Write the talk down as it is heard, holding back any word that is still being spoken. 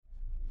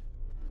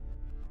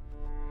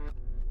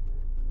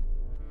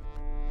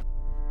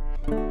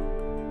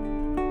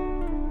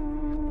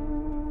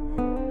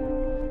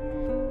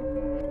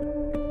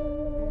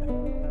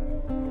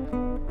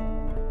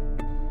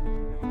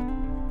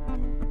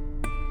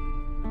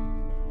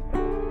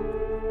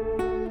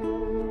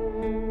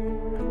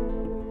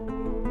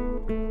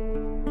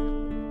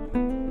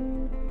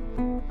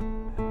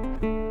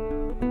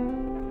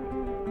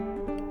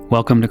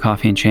Welcome to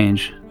Coffee and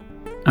Change.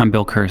 I'm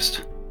Bill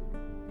Kirst.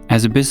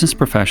 As a business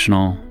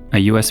professional, a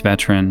U.S.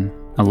 veteran,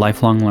 a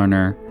lifelong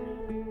learner,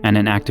 and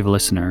an active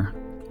listener,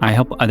 I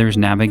help others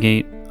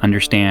navigate,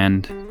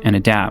 understand, and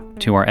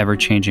adapt to our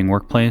ever-changing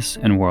workplace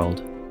and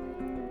world.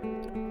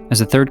 As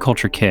a third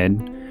culture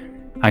kid,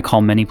 I call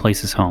many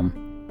places home.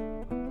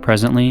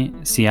 Presently,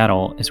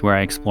 Seattle is where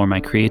I explore my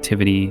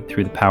creativity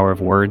through the power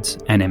of words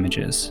and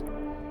images.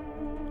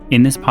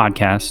 In this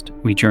podcast,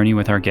 we journey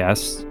with our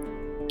guests,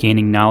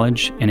 gaining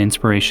knowledge and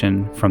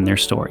inspiration from their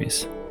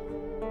stories.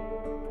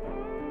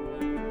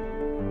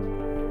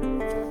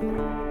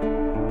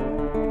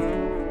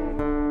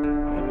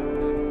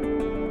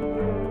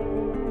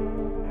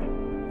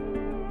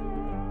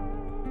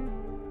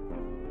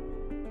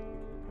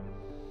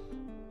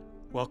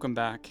 Welcome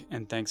back,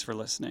 and thanks for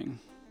listening.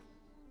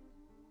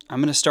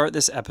 I'm going to start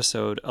this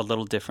episode a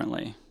little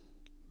differently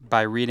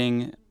by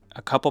reading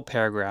a couple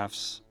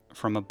paragraphs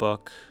from a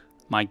book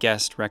my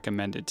guest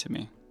recommended to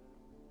me.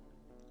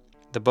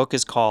 The book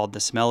is called The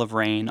Smell of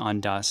Rain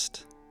on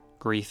Dust,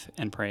 Grief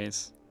and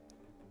Praise.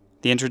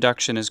 The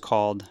introduction is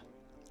called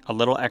A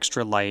Little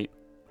Extra Light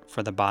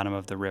for the Bottom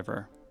of the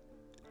River.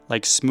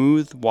 Like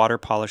smooth,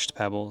 water-polished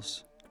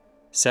pebbles,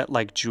 set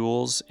like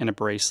jewels in a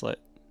bracelet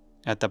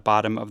at the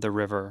bottom of the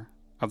river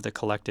of the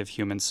collective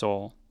human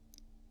soul.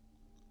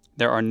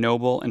 There are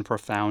noble and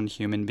profound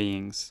human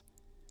beings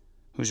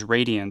whose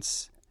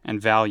radiance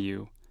and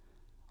value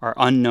are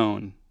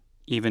unknown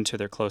even to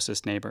their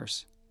closest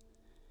neighbors.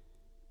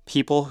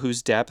 People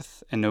whose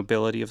depth and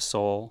nobility of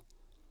soul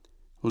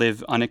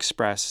live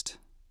unexpressed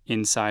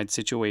inside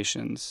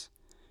situations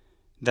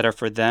that are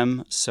for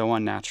them so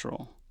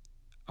unnatural,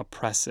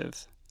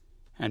 oppressive,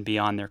 and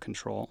beyond their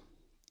control.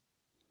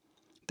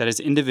 That as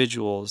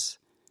individuals,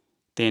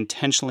 they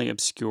intentionally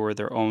obscure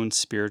their own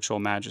spiritual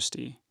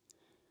majesty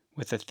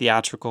with a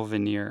theatrical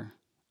veneer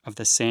of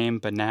the same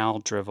banal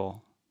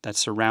drivel that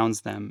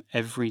surrounds them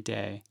every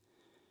day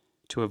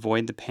to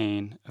avoid the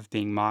pain of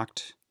being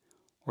mocked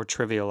or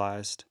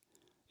trivialized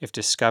if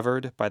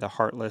discovered by the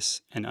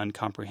heartless and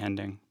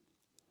uncomprehending.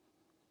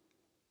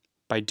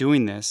 By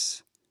doing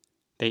this,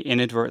 they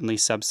inadvertently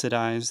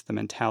subsidize the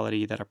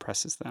mentality that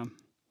oppresses them,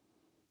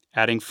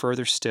 adding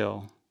further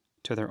still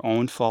to their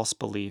own false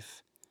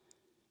belief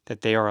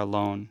that they are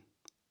alone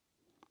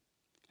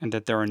and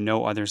that there are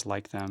no others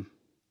like them.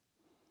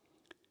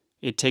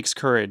 It takes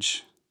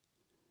courage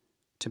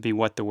to be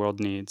what the world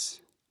needs,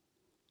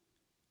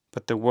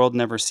 but the world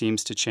never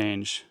seems to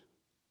change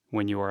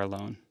when you are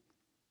alone.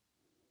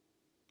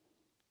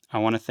 I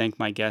want to thank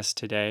my guest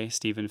today,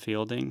 Stephen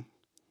Fielding,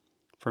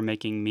 for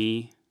making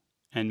me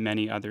and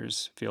many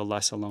others feel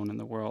less alone in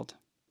the world.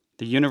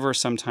 The universe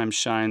sometimes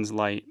shines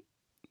light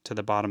to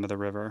the bottom of the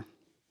river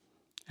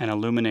and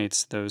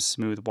illuminates those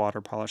smooth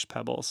water-polished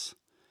pebbles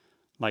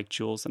like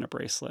jewels in a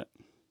bracelet.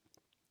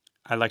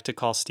 I like to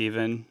call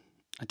Stephen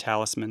a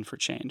talisman for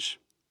change.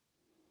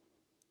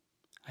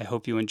 I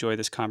hope you enjoy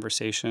this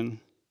conversation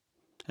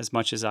as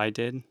much as I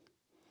did.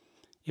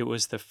 It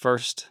was the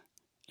first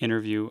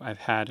interview I've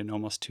had in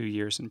almost 2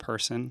 years in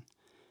person,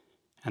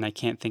 and I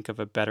can't think of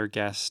a better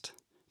guest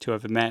to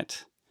have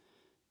met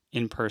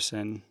in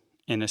person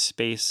in a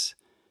space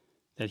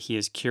that he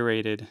has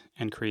curated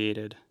and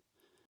created.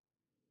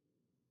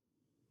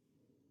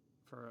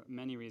 For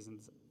many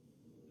reasons,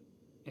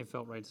 it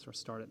felt right to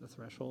start at the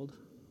threshold.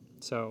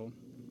 So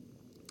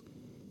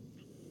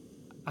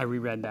I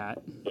reread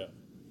that. Yeah.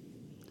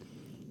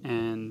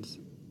 And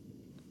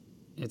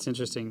it's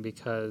interesting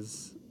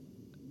because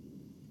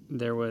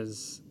there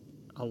was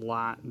a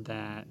lot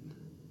that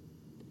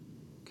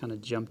kind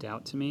of jumped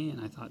out to me,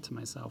 and I thought to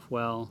myself,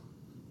 well,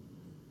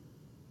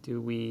 do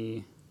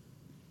we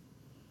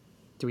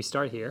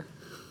start here?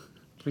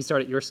 Do we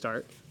start at your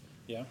start?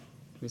 Yeah.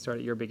 Do we start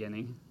at your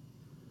beginning?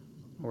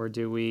 Or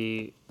do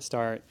we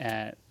start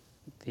at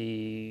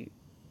the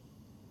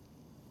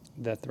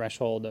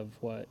threshold of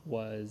what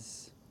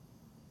was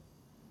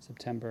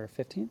September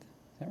 15th? Is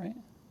that right?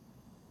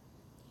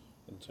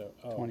 And so,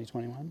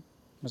 2021.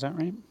 Was that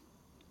right?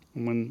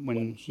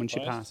 When she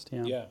passed,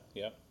 yeah.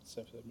 Yeah.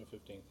 September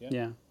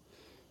 15th,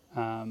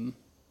 Yeah.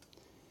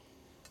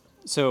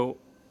 So,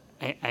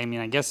 I mean,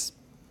 I guess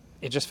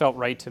it just felt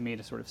right to me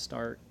to sort of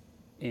start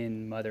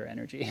in mother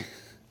energy.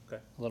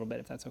 Okay. A little bit,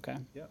 if that's okay.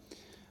 Yeah.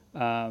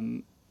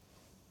 And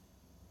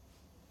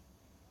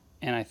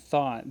I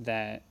thought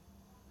that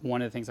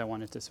one of the things I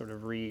wanted to sort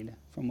of read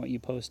from what you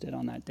posted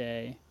on that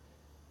day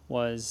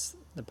was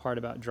the part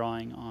about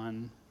drawing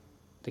on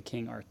the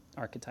king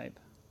archetype.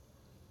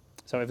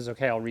 So if it's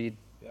okay, I'll read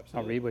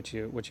what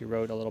you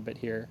wrote a little bit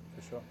here.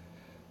 For sure.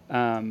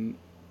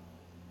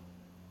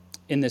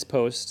 In this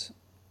post,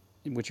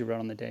 which you wrote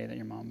on the day that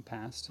your mom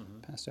passed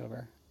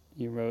over,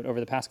 you wrote, over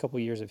the past couple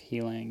of years of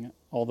healing,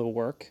 all the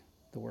work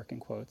in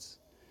quotes,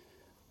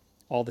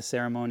 all the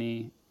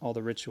ceremony, all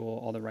the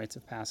ritual, all the rites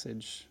of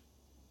passage,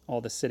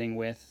 all the sitting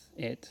with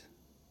it,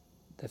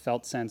 the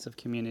felt sense of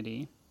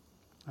community,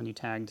 and you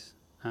tagged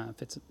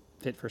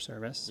Fit for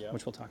Service,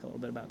 which we'll talk a little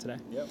bit about today.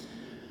 Yep.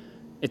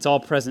 It's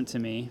all present to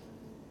me,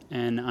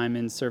 and I'm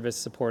in service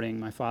supporting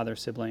my father,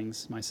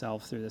 siblings,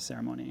 myself through the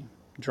ceremony.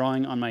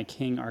 Drawing on my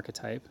king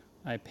archetype,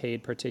 I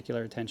paid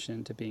particular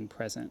attention to being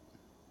present,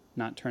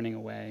 not turning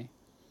away.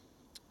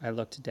 I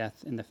looked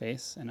death in the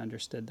face and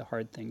understood the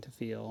hard thing to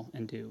feel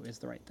and do is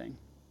the right thing.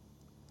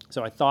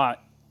 So I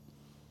thought,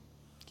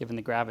 given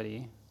the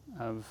gravity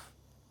of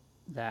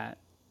that,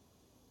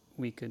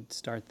 we could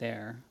start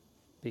there,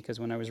 because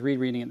when I was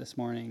rereading it this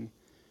morning,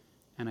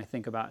 and I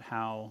think about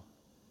how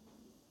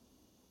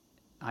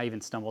I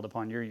even stumbled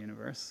upon your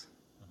universe,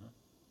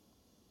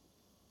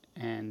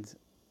 and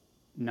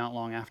not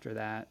long after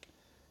that,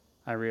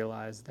 I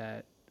realized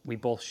that we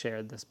both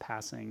shared this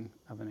passing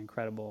of an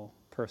incredible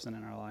person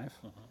in our life,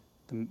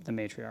 the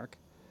matriarch.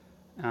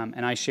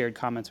 And I shared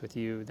comments with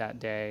you that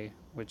day,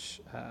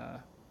 which,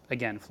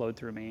 again, flowed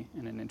through me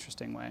in an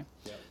interesting way.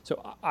 Yeah.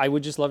 So I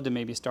would just love to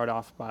maybe start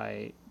off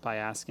by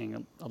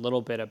asking a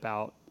little bit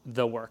about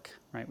the work,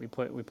 right? We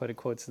put in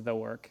quotes, the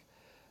work.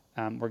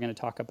 We're going to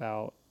talk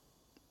about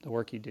the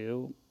work you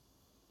do.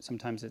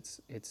 Sometimes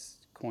it's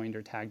coined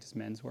or tagged as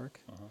men's work.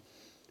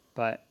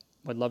 But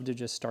would love to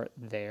just start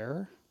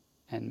there,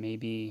 and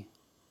maybe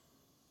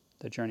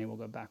the journey will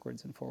go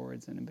backwards and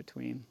forwards and in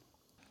between.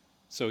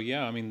 So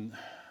yeah, I mean,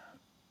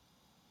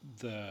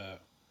 the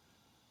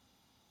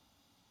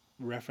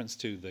reference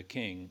to the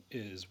king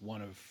is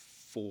one of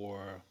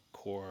 4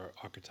 core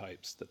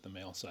archetypes that the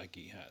male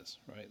psyche has,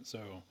 right?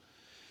 So,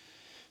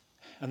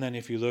 and then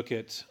if you look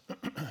at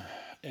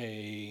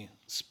a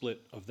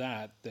split of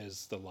that,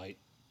 there's the light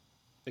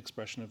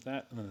expression of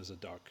that, and then there's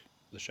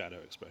the shadow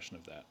expression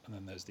of that, and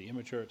then there's the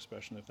immature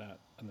expression of that,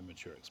 and the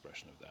mature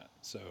expression of that.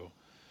 So,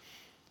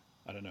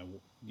 I don't know,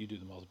 you do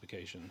the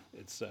multiplication.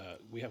 It's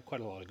we have quite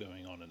a lot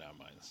going on in our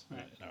minds,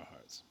 Right. in our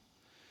hearts.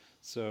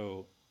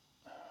 So,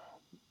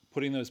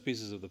 putting those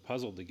pieces of the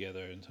puzzle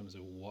together in terms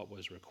of what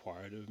was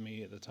required of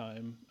me at the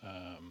time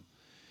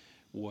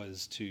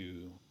was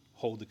to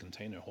hold the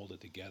container, hold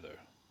it together,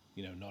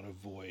 not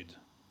avoid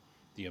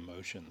the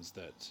emotions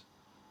that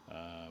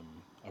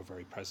are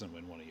very present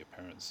when one of your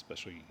parents,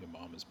 especially your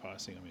mom, is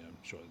passing. I mean, I'm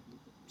sure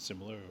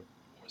similar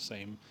or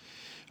same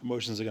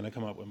emotions are going to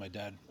come up when my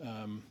dad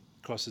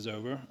crosses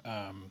over.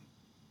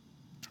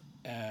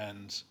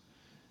 And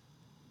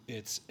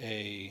it's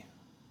an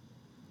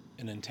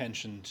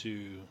intention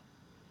to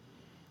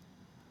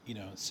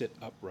sit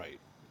upright,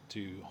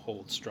 to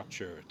hold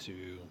structure,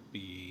 to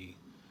be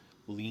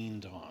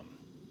leaned on,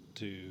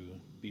 to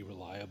be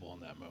reliable in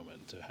that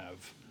moment, to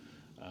have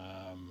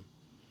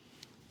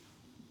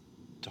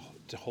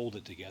to hold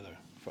it together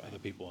for other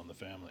people in the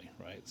family,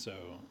 right? So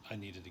I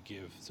needed to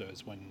give. So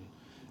it's when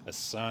a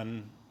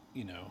son,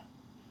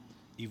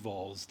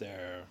 evolves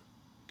their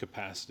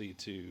capacity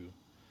to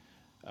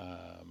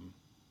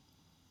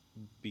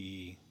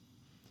be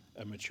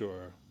a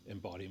mature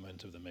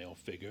embodiment of the male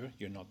figure.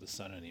 You're not the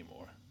son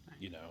anymore.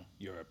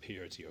 You're a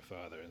peer to your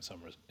father in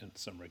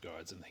some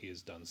regards, and he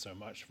has done so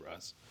much for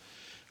us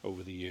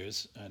over the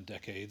years and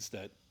decades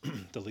that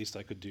the least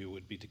I could do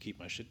would be to keep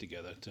my shit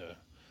together, to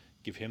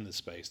give him the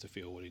space to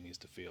feel what he needs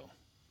to feel.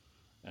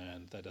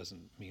 And that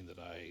doesn't mean that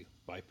I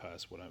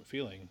bypass what I'm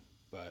feeling,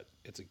 but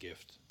it's a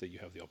gift that you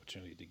have the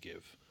opportunity to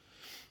give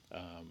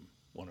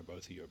one or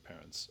both of your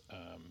parents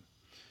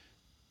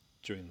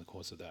during the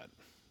course of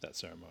that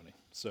ceremony.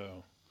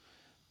 So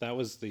that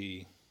was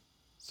the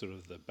sort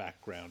of the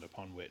background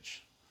upon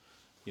which,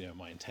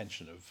 my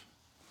intention of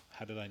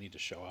how did I need to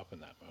show up in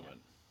that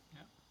moment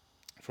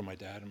for my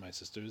dad and my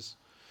sisters,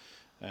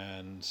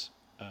 and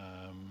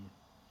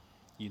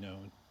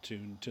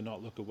to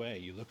not look away.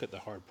 You look at the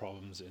hard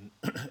problems in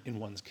in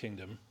one's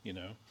kingdom,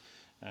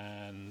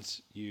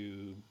 and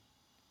you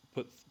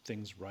put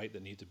things right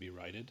that need to be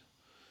righted,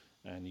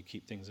 and you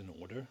keep things in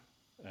order,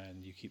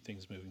 and you keep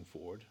things moving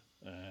forward,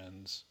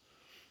 and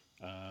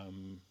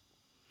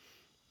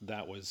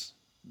that was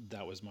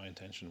my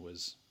intention,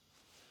 was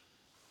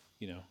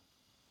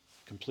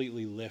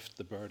completely lift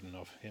the burden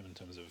off him in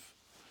terms of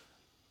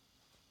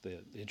the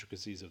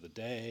intricacies of the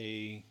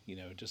day,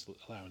 just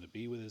allow him to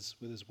be with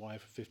his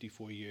wife for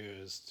 54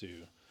 years,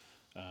 to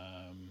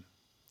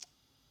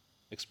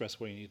express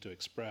what he needed to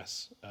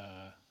express,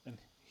 and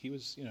he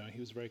was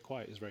very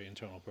quiet. He's a very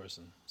internal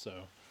person.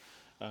 So,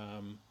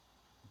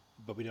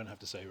 but we don't have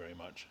to say very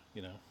much,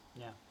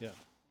 Yeah.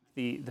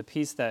 The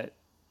piece that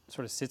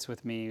sort of sits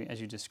with me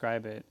as you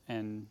describe it,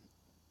 and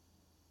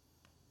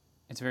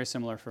it's very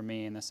similar for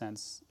me in the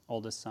sense,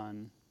 oldest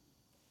son,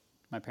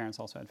 my parents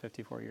also had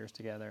 54 years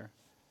together.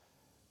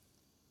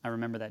 I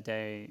remember that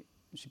day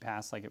she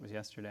passed like it was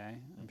yesterday.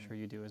 I'm sure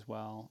you do as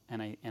well.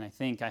 And I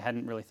think I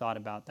hadn't really thought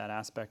about that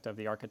aspect of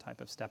the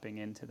archetype of stepping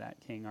into that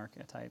king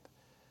archetype,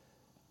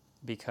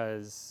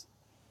 because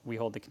we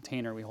hold the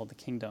container, we hold the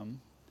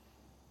kingdom.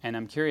 And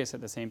I'm curious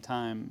at the same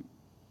time,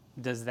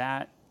 does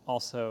that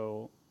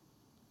also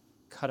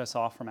cut us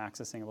off from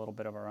accessing a little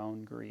bit of our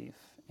own grief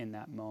in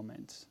that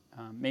moment?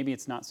 Maybe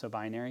it's not so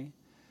binary,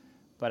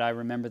 but I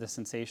remember the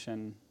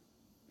sensation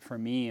for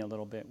me a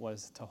little bit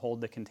was to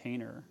hold the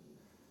container,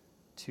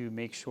 to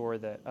make sure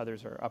that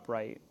others are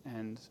upright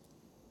and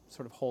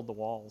sort of hold the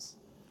walls.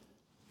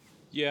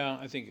 Yeah,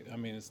 I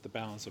mean, it's the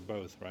balance of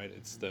both, right?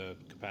 It's the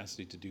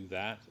capacity to do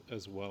that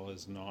as well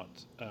as not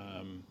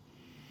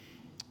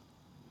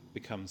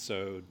become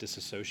so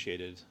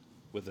disassociated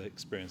with the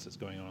experience that's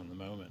going on in the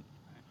moment.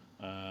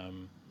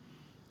 Um,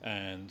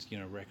 and,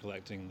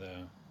 recollecting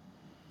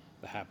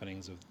the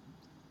happenings of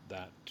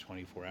that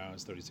 24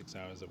 hours, 36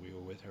 hours that we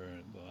were with her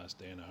the last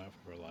day and a half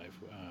of her life.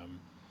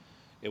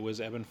 It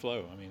was ebb and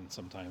flow. I mean,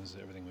 sometimes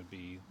everything would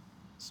be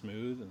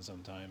smooth, and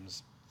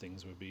sometimes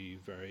things would be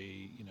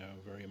very,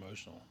 very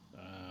emotional.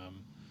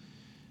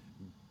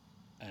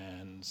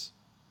 And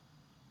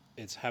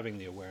it's having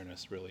the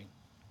awareness, really,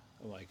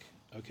 like,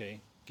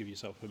 okay, give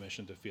yourself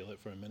permission to feel it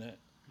for a minute,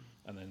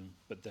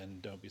 but then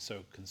don't be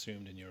so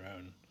consumed in your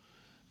own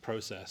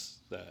process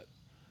that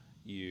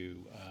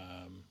you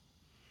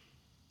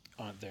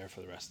aren't there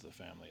for the rest of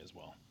the family as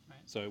well. Right.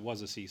 So it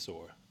was a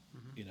seesaw,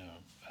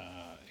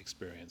 Mm-hmm.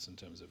 experience in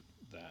terms of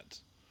that,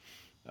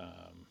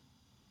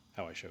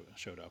 how I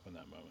showed up in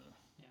that moment.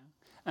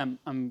 Yeah.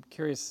 I'm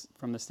curious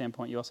from the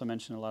standpoint, you also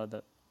mentioned a lot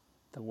of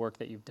the work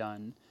that you've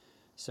done.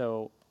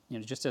 So,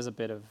 just as a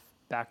bit of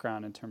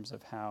background in terms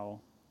of how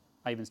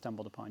I even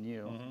stumbled upon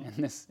you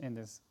in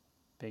this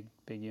big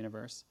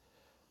universe.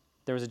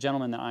 There was a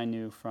gentleman that I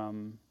knew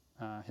from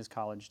his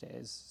college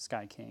days,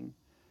 Sky King.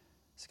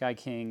 Sky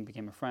King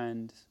became a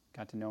friend,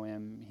 got to know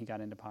him. He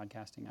got into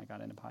podcasting. I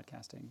got into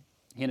podcasting.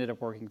 He ended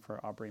up working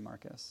for Aubrey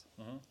Marcus.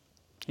 Mm-hmm.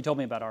 He told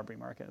me about Aubrey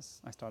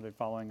Marcus. I started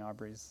following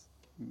Aubrey's,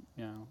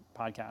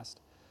 podcast.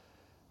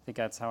 I think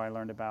that's how I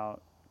learned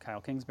about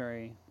Kyle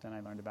Kingsbury. Then I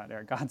learned about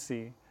Eric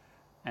Godsey,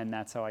 and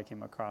that's how I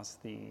came across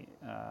the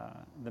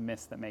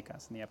myths that make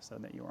us in the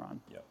episode that you were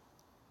on. Yep.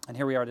 And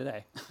here we are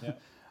today.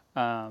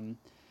 Yeah.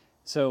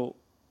 So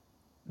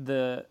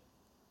the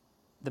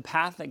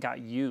path that got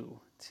you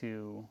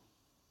to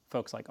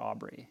folks like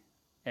Aubrey,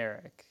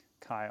 Eric,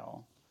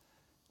 Kyle,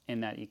 in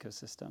that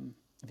ecosystem,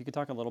 if you could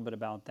talk a little bit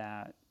about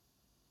that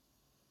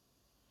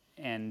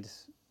and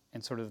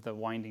sort of the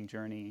winding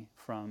journey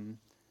from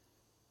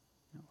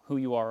who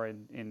you are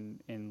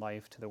in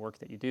life to the work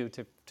that you do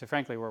to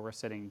frankly where we're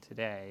sitting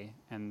today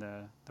and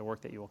the work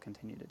that you will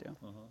continue to do.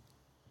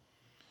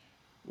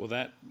 Well,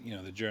 that,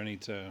 the journey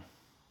to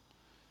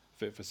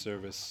Fit for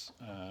Service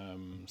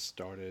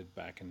started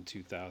back in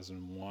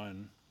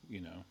 2001,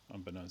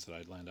 unbeknownst that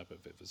I'd land up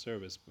at Fit for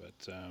Service,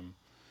 but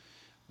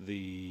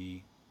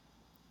the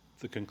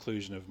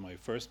conclusion of my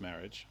first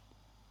marriage,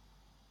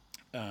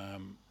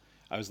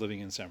 I was living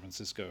in San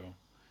Francisco,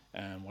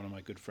 and one of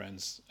my good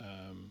friends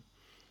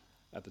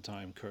at the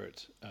time,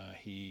 Kurt,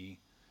 he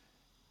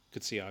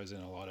could see I was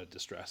in a lot of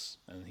distress,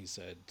 and he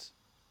said,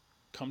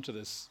 come to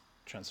this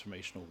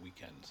transformational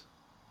weekend,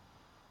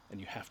 and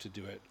you have to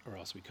do it or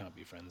else we can't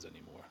be friends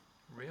anymore.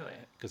 Really?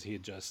 Because he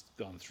had just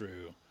gone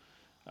through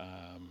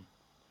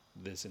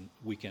this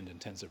weekend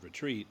intensive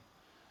retreat,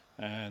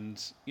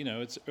 and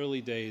it's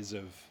early days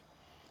of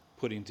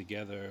putting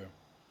together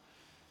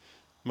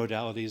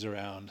modalities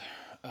around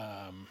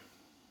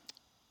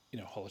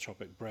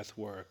holotropic breath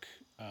work,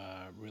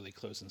 really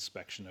close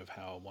inspection of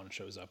how one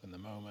shows up in the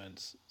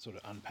moment, sort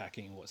of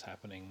unpacking what's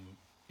happening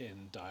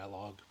in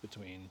dialogue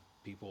between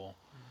people,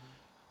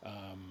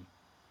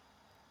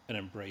 an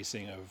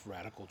embracing of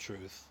radical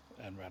truth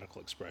and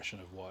radical expression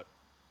of what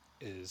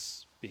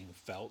is being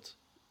felt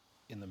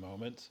in the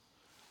moment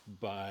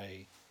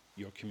by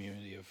your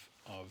community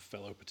of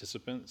fellow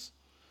participants.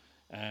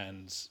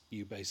 And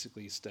you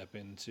basically step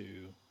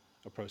into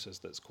a process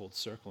that's called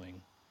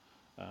circling.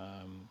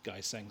 Guy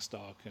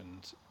Sengstock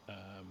and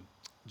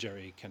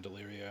Jerry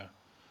Candelaria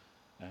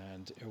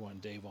and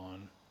Erwan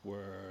Davon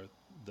were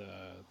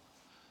the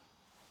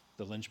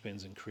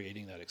linchpins in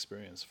creating that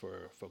experience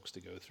for folks to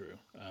go through.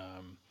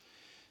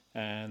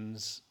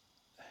 And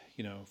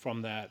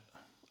from that,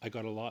 I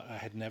got a lot. I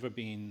had never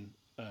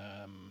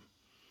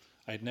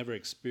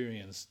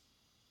experienced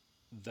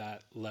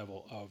that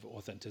level of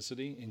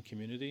authenticity in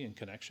community and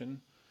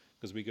connection,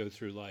 because we go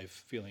through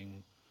life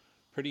feeling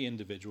pretty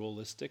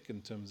individualistic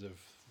in terms of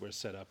we're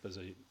set up as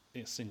a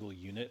single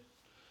unit,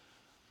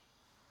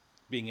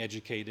 being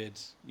educated,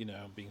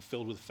 being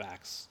filled with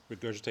facts,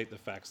 regurgitate the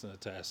facts in the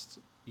test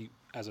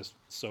as a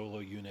solo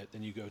unit,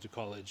 then you go to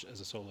college as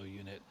a solo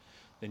unit,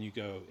 then you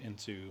go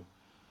into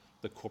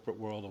the corporate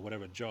world or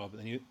whatever job,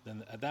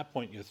 then at that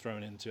point you're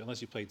thrown into,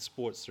 unless you played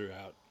sports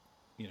throughout,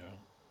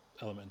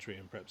 elementary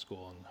and prep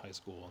school and high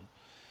school, and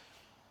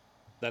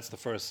that's the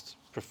first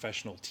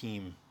professional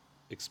team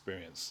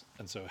experience.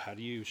 And so how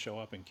do you show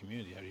up in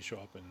community? How do you show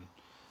up in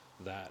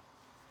that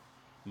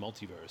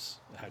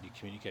multiverse? How do you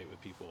communicate with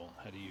people?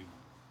 How do you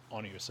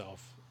honor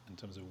yourself in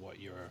terms of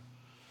what you're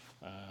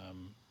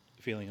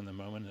feeling in the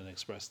moment and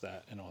express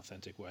that in an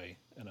authentic way,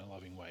 in a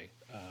loving way?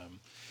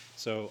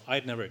 So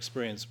I'd never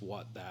experienced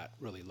what that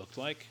really looked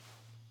like.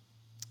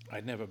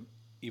 I'd never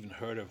even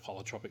heard of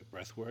holotropic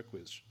breath work,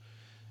 which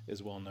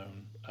is well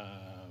known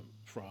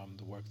from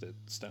the work that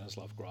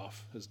Stanislav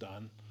Grof has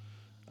done.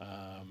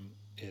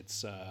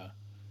 It's a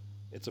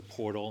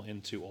portal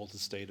into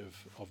altered state of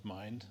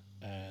mind,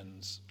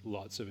 and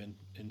lots of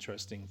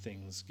interesting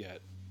things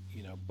get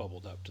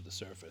bubbled up to the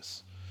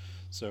surface.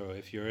 So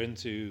if you're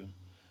into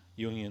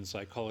Jungian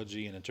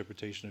psychology and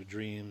interpretation of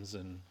dreams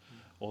and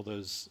all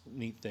those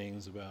neat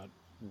things about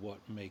what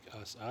make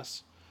us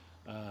us,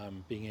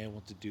 being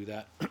able to do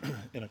that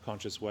in a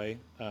conscious way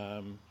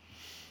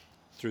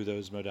through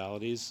those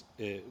modalities,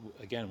 it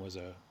again was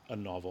a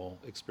novel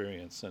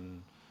experience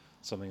and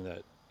something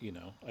that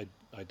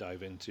I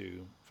dive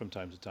into from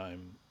time to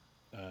time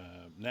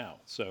now.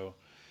 So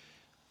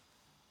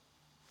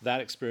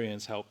that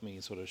experience helped me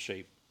sort of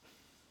shape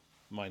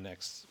my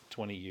next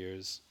 20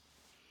 years.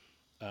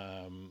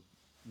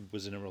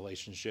 Was in a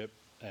relationship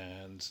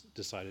and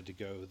decided to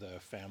go the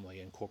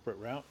family and corporate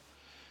route.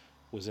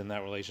 Was in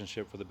that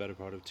relationship for the better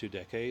part of 2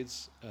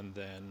 decades, and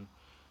then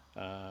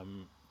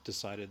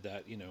decided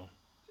that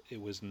it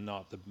was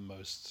not the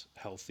most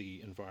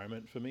healthy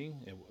environment for me.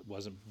 It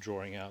wasn't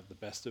drawing out the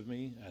best of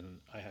me, and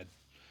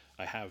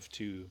I have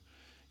 2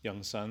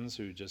 young sons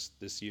who just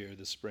this year,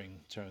 this spring,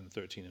 turned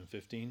 13 and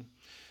 15.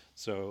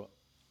 So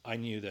I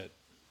knew that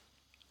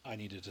I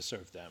needed to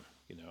serve them.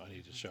 I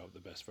needed to show up the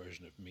best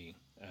version of me,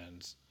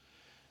 and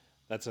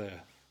it's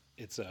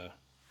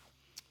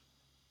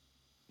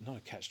not a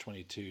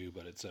catch-22,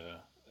 but it's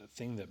a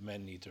thing that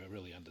men need to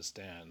really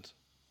understand,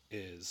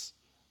 is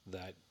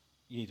that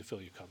you need to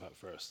fill your cup up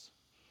first,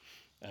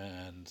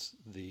 and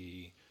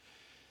the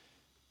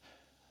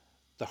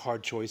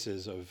hard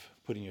choices of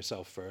putting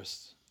yourself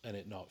first and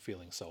it not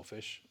feeling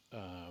selfish.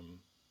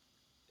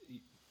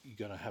 You're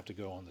gonna have to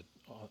go on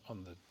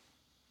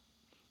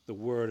the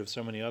word of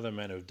so many other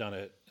men who've done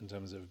it, in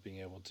terms of being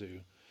able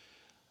to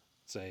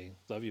say,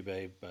 "Love you,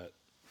 babe, but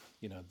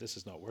this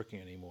is not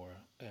working anymore,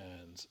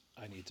 and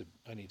I need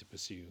to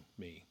pursue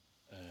me,"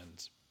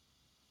 and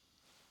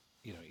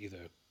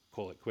either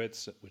call it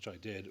quits, which I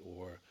did,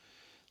 or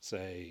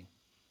say,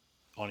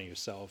 honor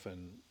yourself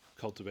and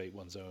cultivate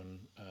one's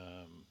own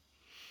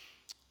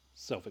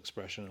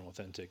self-expression and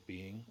authentic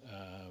being,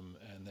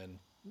 and then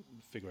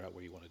figure out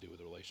what you want to do with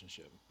the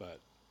relationship.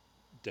 But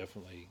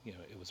definitely,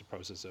 it was a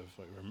process of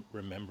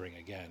remembering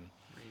again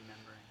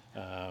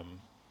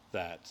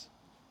that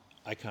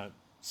I can't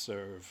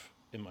serve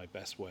in my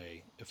best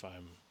way if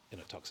I'm in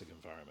a toxic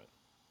environment.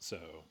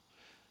 So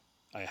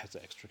I had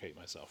to extricate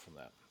myself from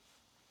that.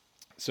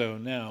 So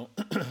now,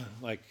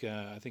 I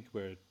think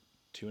we're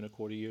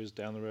 2.25 years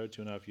down the road,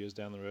 2.5 years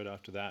down the road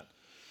after that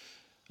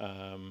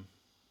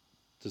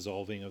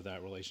dissolving of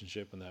that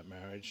relationship and that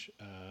marriage.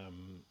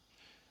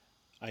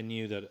 I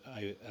knew that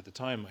at the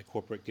time, my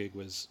corporate gig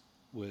was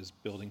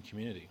building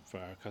community for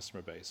our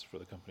customer base for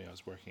the company I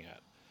was working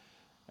at,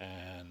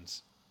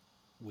 and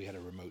we had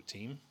a remote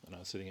team, and I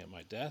was sitting at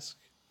my desk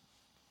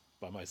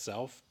by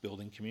myself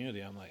building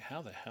community. I'm like,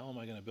 how the hell am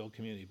I going to build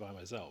community by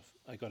myself?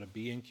 I got to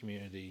be in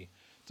community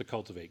to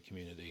cultivate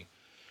community.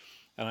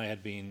 And I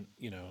had been,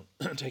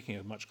 taking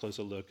a much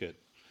closer look at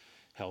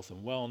health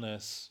and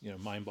wellness,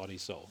 mind, body,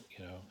 soul,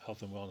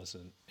 health and wellness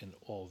in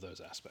all of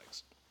those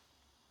aspects.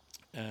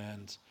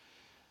 And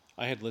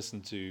I had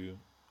listened to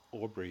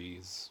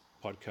Aubrey's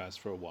podcast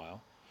for a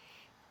while,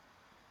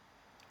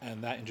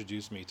 and that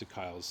introduced me to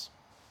Kyle's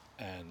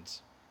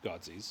and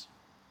Godsy's.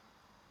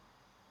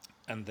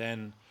 And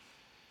then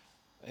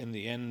in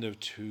the end of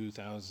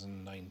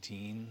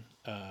 2019,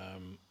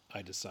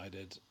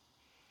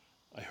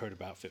 I heard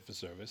about Fit for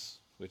Service,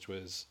 which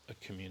was a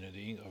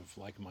community of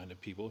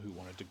like-minded people who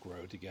wanted to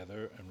grow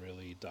together and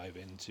really dive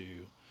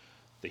into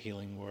the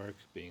healing work,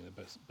 being the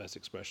best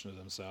expression of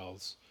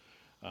themselves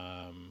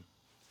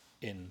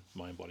in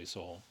mind, body,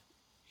 soul,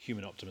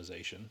 human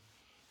optimization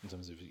in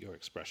terms of your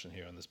expression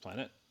here on this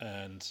planet.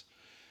 And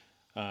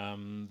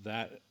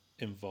that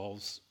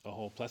involves a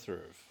whole plethora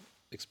of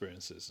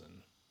experiences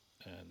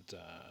and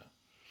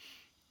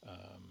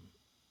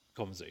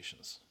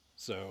conversations.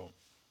 So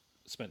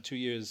spent 2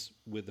 years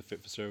with the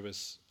Fit for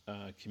Service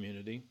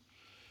community,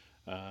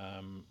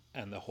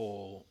 and the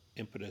whole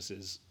impetus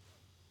is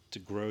to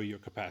grow your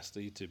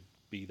capacity to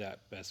be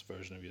that best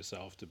version of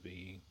yourself, to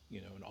be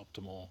an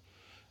optimal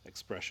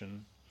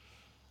expression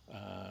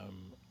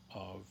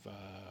of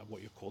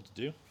what you're called to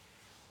do,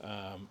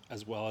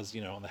 as well as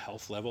on the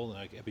health level,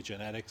 like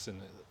epigenetics and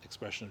the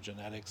expression of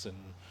genetics, and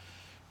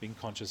being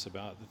conscious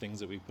about the things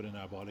that we put in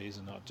our bodies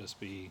and not just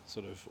be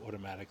sort of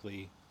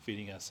automatically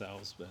feeding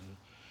ourselves, and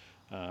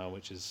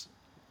which is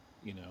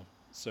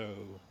so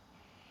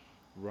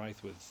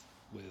rife with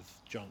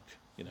junk,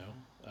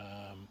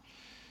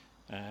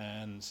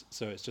 and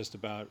so it's just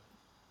about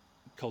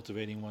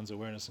cultivating one's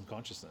awareness and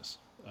consciousness,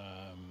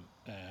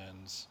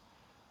 and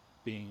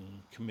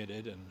being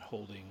committed and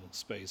holding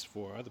space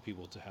for other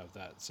people to have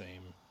that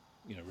same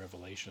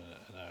revelation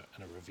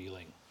and a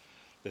revealing.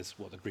 That's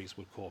what the Greeks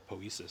would call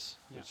poesis,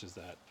 which is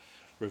that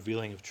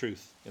revealing of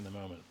truth in the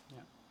moment.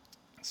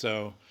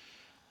 So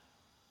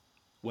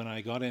when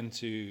I got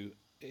into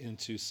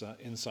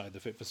inside the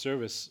Fit for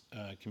Service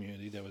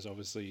community, there was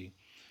obviously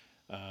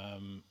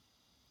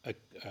a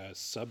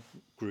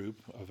subgroup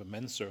of a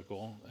men's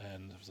circle,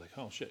 and I was like,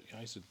 oh shit,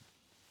 I used to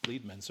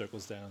lead men's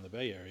circles down in the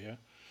Bay Area.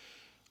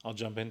 I'll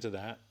jump into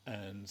that,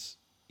 and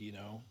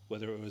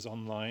whether it was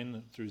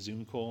online through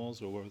Zoom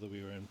calls or whether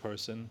we were in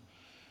person,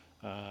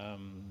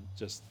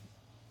 Just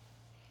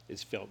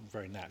it's felt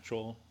very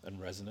natural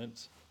and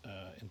resonant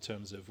in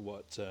terms of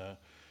what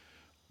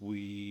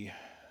we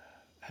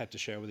had to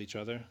share with each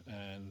other,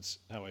 and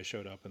how I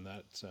showed up in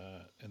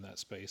that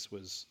space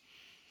was,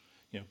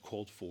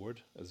 called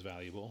forward as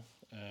valuable.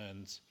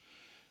 And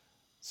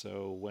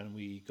so when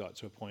we got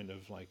to a point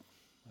of, like,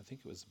 I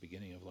think it was the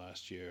beginning of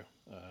last year,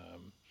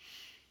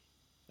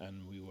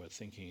 and we were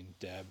thinking,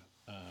 Deb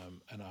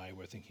and I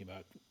were thinking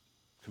about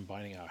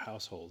combining our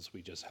households.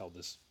 We just held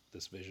this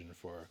vision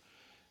for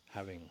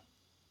having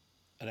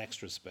an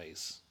extra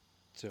space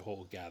to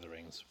hold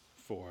gatherings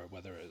for,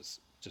 whether it's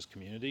just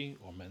community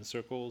or men's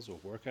circles or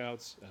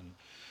workouts. And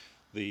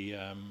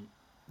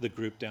the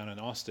group down in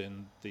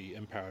Austin, the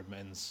Empowered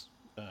Men's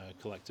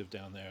Collective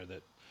down there,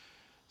 that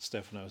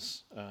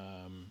Stephanos,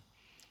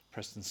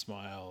 Preston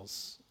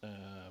Smiles,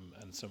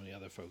 and so many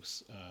other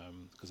folks,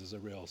 because there's a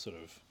real sort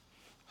of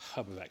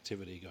hub of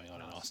activity going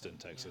on in Austin,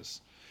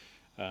 Texas.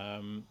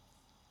 Yeah.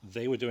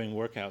 They were doing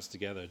workouts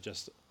together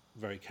just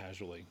very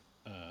casually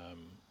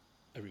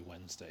every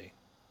Wednesday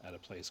at a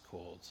place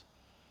called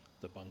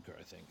The Bunker,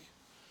 I think.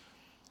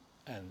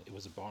 And it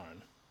was a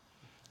barn,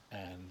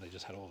 and they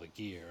just had all the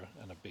gear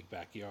and a big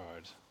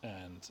backyard.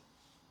 And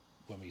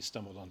when we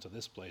stumbled onto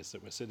this place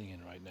that we're sitting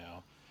in right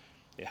now,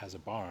 it has a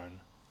barn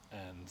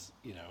and,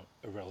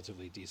 a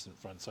relatively decent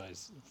front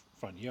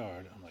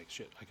yard. I'm like,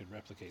 shit, I could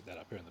replicate that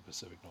up here in the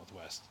Pacific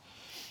Northwest.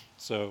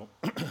 So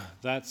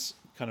that's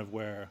kind of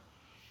where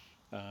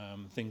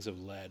things have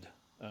led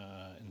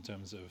in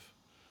terms of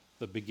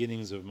the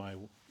beginnings of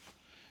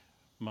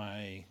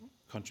my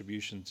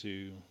contribution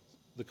to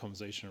the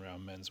conversation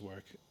around men's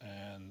work,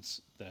 and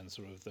then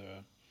sort of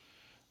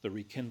the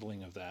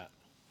rekindling of that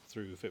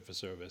through Fit for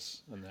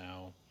Service. And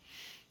now,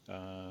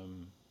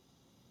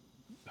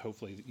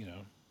 hopefully,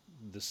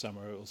 this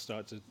summer it will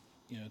start to,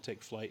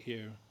 take flight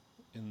here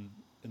in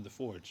the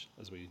Forge,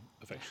 as we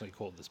affectionately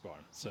called this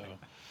barn. So,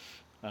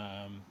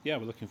 we're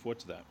looking forward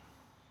to that.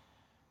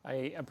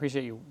 I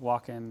appreciate you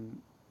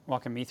walking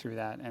me through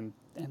that, and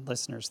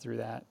listeners through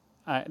that.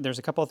 There's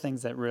a couple of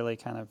things that really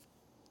kind of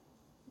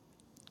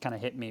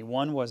hit me.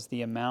 One was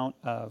the amount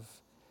of,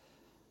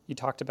 you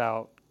talked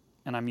about,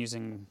 and I'm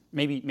using,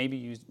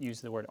 maybe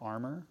use the word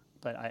armor,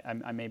 but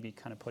I may be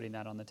kind of putting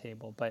that on the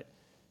table. But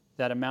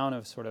that amount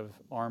of sort of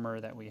armor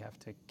that we have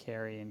to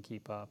carry and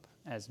keep up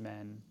as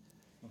men,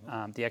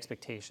 the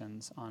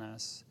expectations on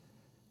us.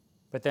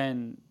 But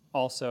then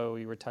also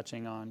you were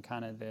touching on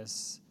kind of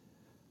this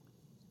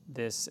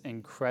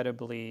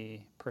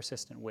incredibly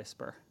persistent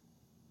whisper,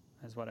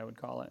 is what I would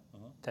call it,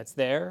 that's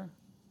there,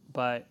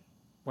 but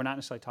we're not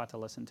necessarily taught to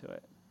listen to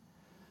it.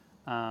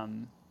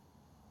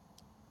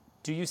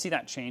 Do you see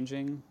that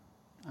changing?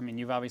 I mean,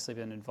 you've obviously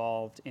been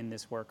involved in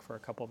this work for a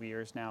couple of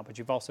years now, but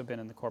you've also been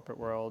in the corporate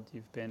world.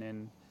 You've been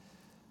in,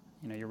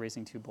 you're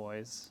raising 2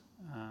 boys.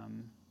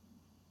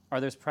 Are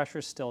those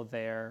pressures still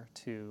there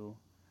to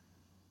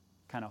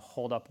kind of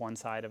hold up one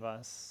side of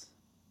us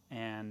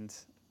and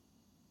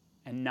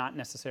not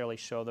necessarily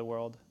show the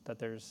world that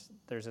there's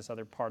this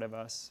other part of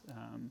us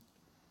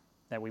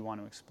that we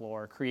want to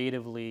explore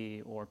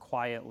creatively or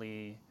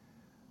quietly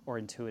or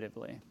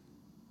intuitively?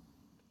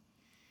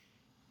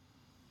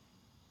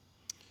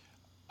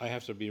 I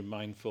have to be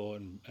mindful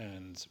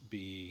and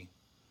be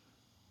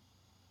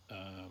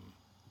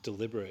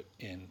deliberate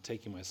in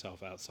taking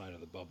myself outside of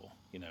the bubble,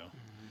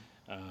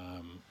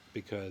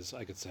 because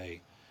I could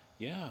say,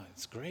 yeah,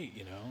 it's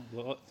great,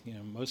 well,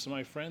 most of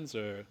my friends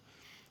are,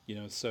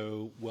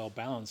 so well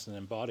balanced and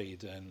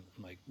embodied, and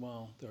I'm like,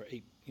 well, there are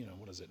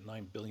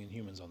 9 billion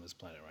humans on this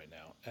planet right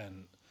now,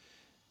 and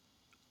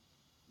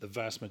the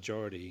vast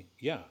majority,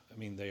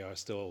 they are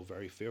still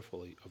very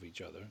fearful of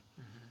each other.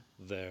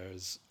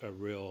 There's a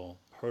real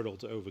hurdle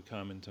to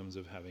overcome in terms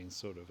of having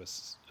sort of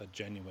a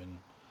genuine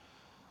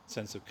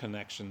sense of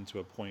connection to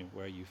a point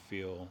where you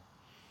feel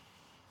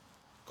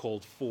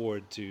called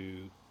forward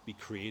to be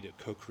creative,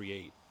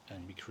 co-create,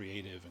 and be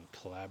creative and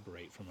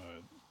collaborate from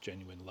a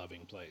genuine,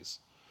 loving place.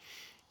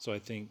 So I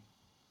think,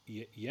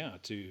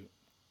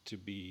 to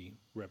be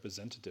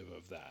representative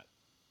of that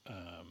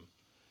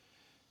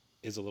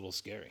is a little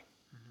scary,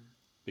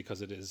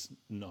 because it is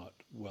not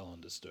well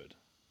understood.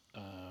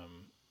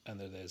 And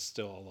that there's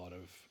still a lot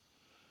of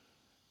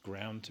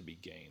ground to be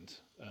gained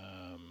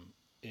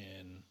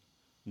in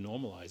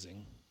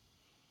normalizing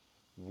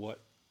what,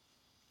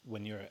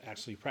 when you're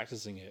actually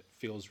practicing it,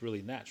 feels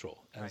really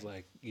natural. And It's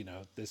like,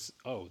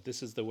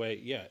 this is the way,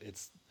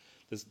 it's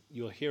this,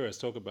 you'll hear us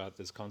talk about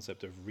this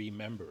concept of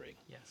remembering.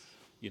 Yes.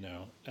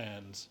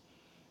 And,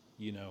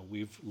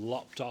 we've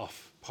lopped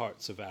off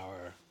parts of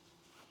our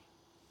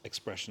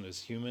expression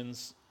as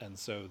humans, and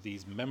so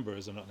these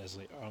members are not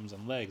necessarily arms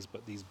and legs,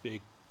 but these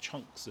big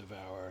chunks of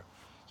our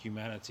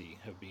humanity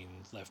have been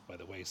left by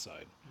the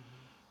wayside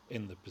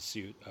in the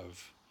pursuit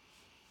of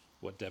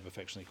what Deb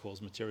affectionately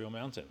calls material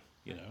mountain,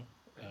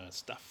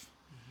 stuff.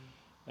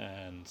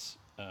 And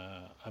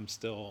I'm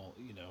still,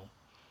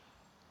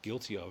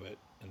 guilty of it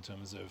in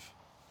terms of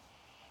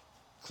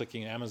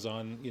clicking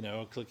Amazon,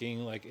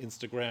 clicking like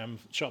Instagram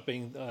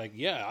shopping, like,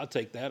 yeah, I'll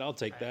take that,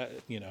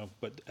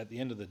 but at the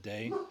end of the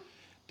day,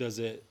 does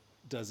it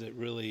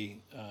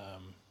really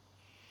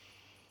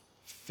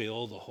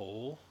fill the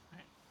hole?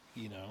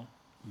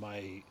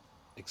 My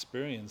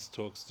experience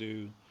talks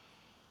to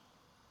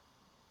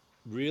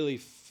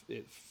really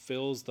it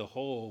fills the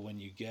hole when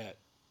you get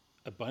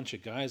a bunch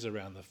of guys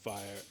around the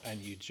fire and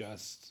you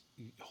just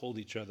hold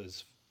each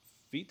other's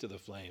feet to the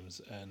flames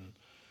and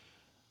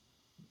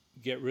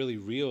get really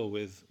real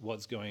with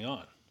what's going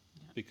on,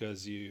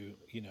 because you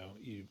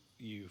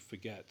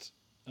forget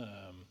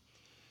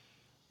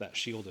that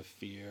shield of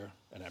fear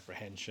and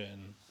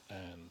apprehension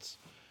and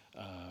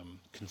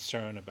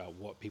concern about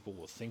what people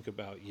will think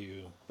about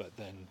you, but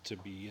then to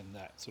be in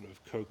that sort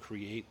of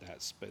co-create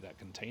that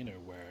container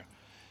where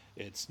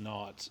it's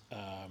not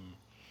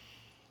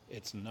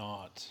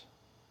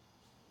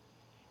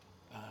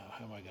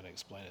how am I going to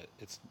explain it?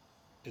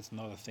 It's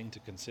not a thing to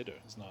consider.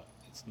 It's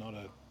not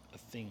a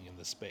thing in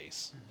the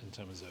space in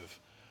terms of,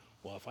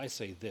 well, if I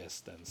say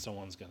this, then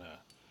someone's going to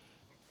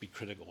be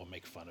critical or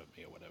make fun of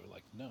me or whatever.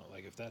 Like, no,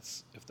 like if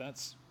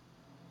that's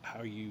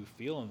how you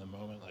feel in the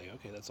moment, like,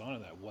 okay, let's honor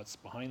that. What's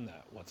behind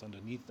that? What's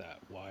underneath that?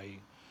 Why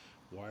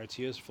are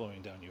tears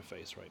flowing down your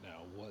face right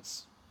now?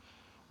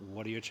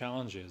 What are your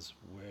challenges?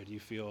 Where do you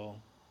feel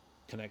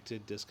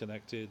connected,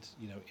 disconnected,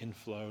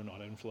 inflow,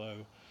 not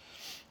inflow?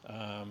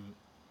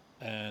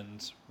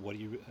 And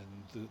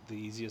the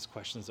easiest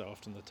questions are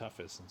often the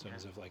toughest in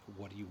terms of like,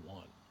 what do you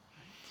want?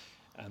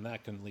 And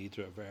that can lead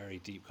to a very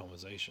deep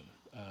conversation.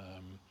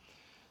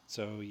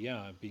 So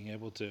yeah, being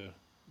able to,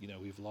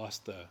 we've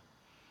lost the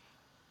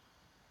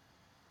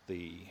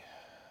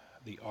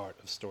art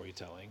of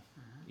storytelling,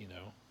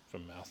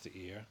 from mouth to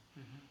ear,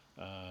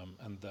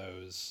 and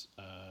those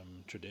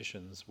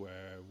traditions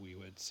where we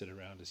would sit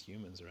around as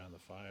humans around the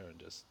fire and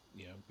just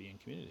be in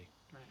community.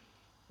 Right.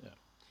 Yeah.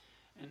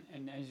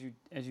 And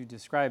as you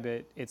describe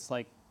it, it's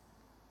like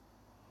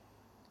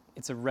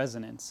it's a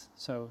resonance.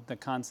 So the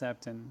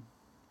concept, and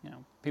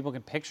people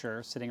can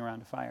picture sitting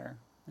around a fire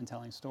and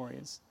telling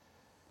stories.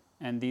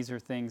 And these are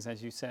things,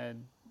 as you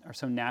said, are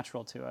so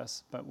natural to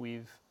us, but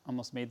we've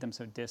almost made them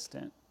so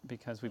distant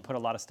because we put a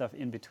lot of stuff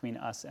in between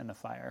us and the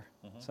fire,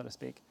 so to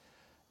speak.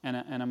 And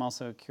I'm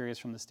also curious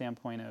from the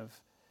standpoint of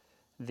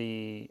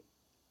you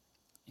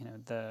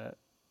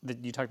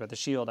talked about the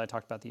shield, I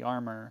talked about the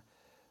armor.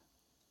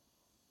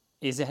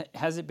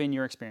 Has it been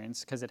your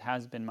experience? Because it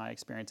has been my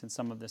experience in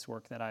some of this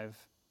work that I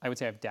would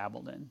say I've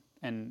dabbled in.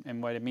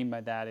 And what I mean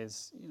by that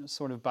is,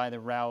 sort of by the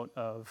route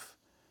of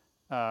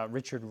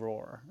Richard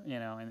Rohr,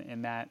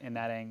 in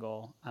that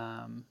angle,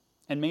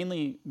 and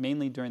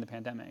mainly during the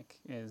pandemic,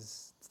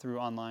 is through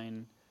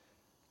online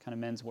kind of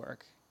men's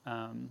work,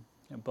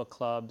 book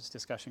clubs,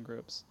 discussion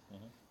groups,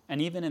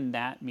 and even in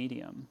that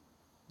medium,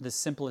 the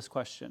simplest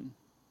question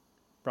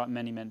brought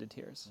many men to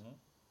tears.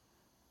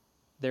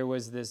 There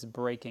was this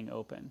breaking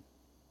open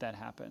that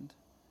happened,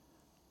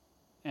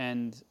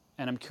 and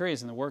I'm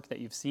curious, in the work that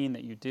you've seen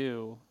that you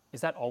do,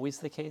 is that always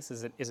the case?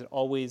 Is it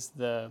always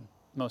the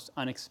most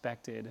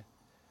unexpected,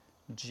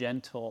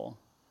 gentle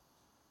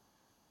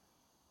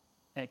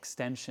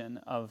extension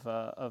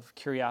of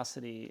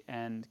curiosity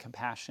and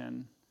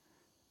compassion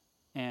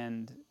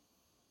and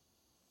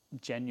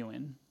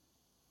genuine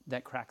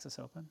that cracks us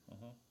open?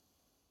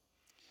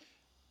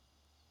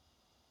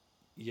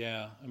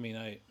 Yeah, I mean,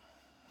 it's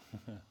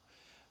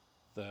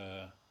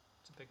a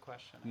big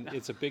question.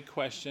 It's a big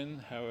question.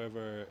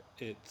 However,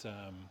 it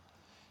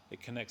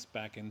connects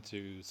back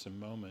into some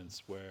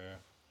moments where,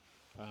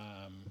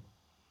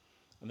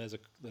 and there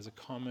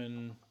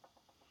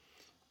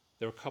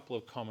are a couple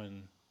of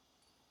common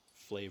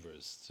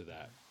flavors to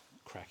that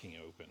cracking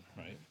open,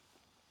 right?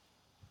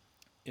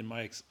 In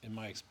my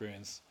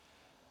experience,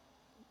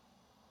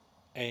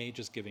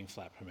 just giving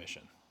flat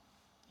permission.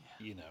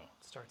 It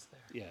starts there.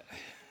 Yeah.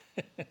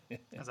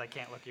 As I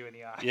can't look you in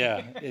the eye.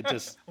 Yeah, it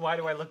just. Why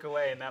do I look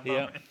away in that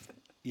moment?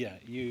 Yeah,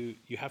 you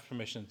have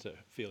permission to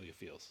feel your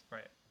feels.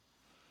 Right.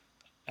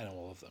 And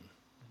all of them,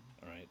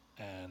 all right?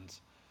 And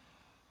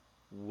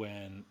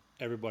when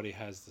everybody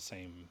has the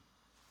same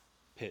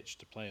pitch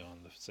to play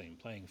on, the same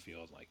playing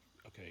field, like,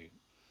 okay,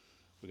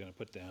 we're going to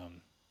put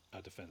down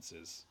our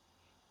defenses,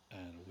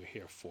 and we're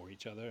here for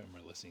each other, and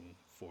we're listening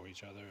for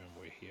each other, and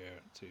we're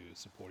here to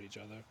support each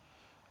other,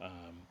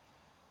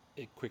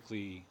 it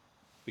quickly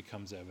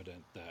becomes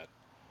evident that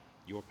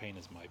your pain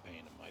is my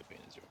pain and my pain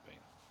is your pain.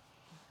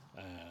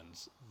 And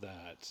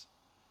that,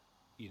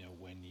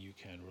 when you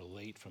can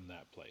relate from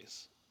that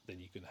place, then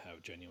you can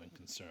have genuine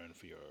concern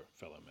for your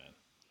fellow man.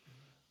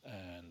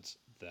 And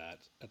that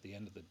at the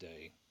end of the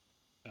day,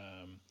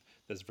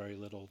 there's very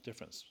little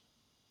difference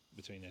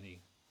between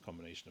any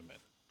combination of men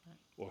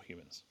or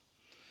humans.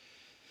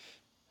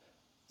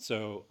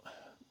 So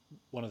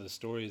one of the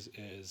stories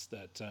is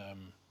that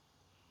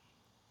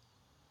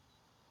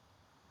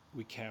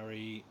we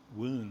carry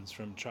wounds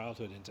from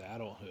childhood into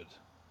adulthood.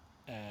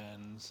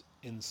 And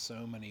in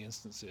so many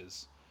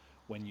instances,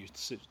 when you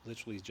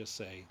literally just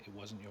say, it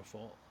wasn't your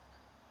fault.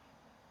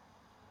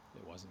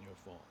 It wasn't your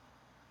fault.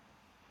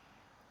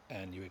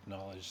 and you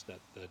acknowledge that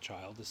the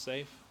child is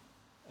safe,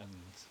 and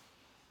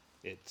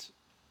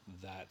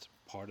that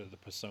part of the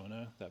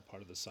persona, that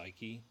part of the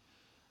psyche,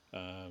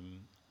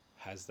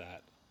 has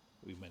that.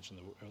 We mentioned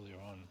earlier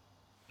on,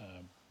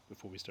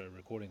 before we started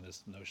recording,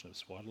 this notion of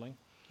swaddling.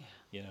 Yeah.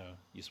 You know,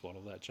 you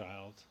swaddle that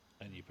child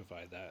and you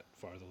provide that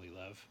fatherly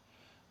love.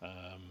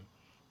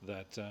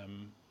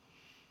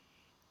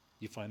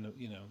 You find that,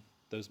 you know,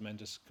 those men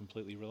just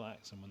completely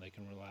relax, and when they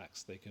can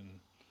relax, they can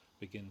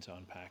begin to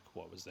unpack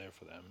what was there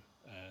for them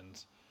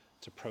and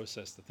to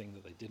process the thing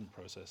that they didn't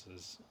process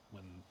as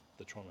when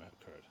the trauma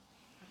occurred.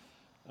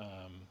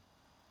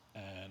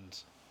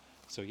 And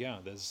so, yeah,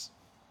 there's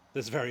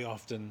very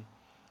often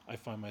I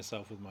find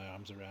myself with my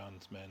arms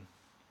around men,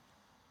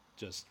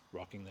 just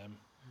rocking them,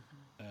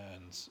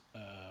 and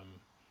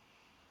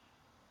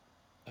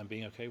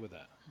being okay with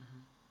that.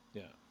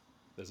 Yeah,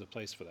 there's a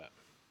place for that.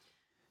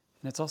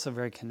 And it's also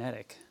very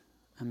kinetic.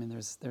 I mean,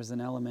 there's an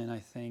element, I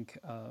think,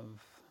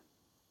 of,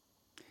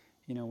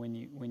 you know,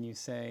 when you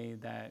say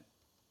that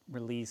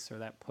release or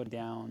that put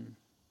down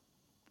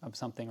of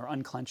something, or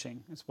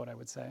unclenching is what I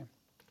would say,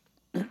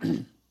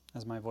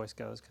 as my voice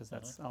goes, because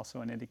that's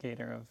also an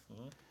indicator of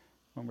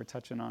when we're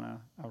touching on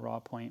a raw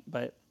point.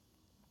 But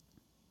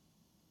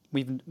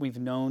we've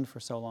known for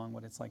so long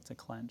what it's like to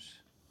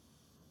clench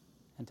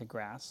and to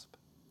grasp,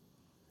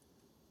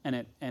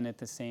 and at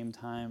the same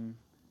time,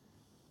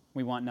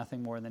 we want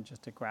nothing more than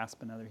just to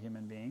grasp another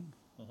human being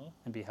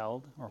and be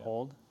held or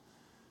hold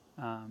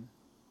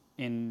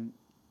in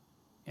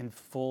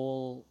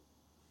full,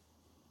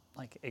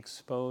 like,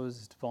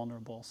 exposed,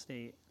 vulnerable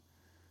state.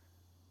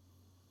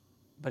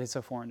 But it's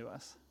so foreign to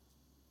us.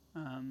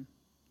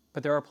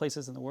 But there are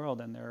places in the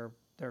world, and there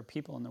are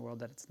people in the world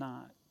that it's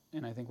not.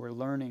 And I think we're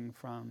learning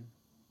from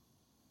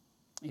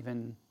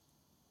even,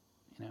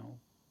 you know,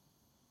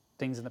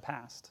 things in the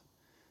past.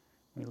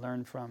 We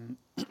learn from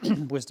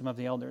wisdom of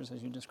the elders,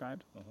 as you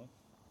described.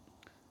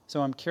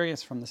 So I'm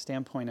curious, from the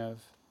standpoint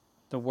of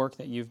the work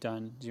that you've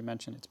done. As you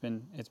mentioned, it's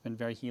been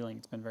very healing.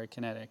 It's been very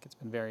kinetic. It's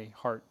been very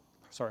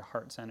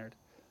heart-centered.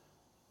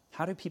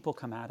 How do people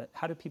come at it?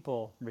 How do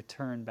people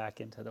return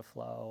back into the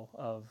flow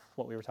of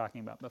what we were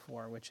talking about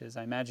before, which is,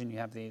 I imagine you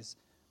have these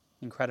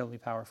incredibly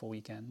powerful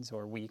weekends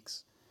or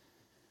weeks,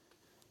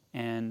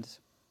 and,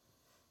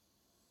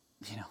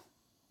 you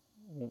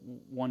know,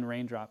 one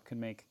raindrop could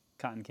make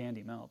cotton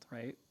candy melt,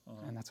 right?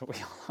 And that's what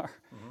we all are.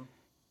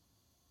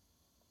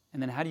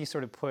 And then how do you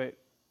sort of put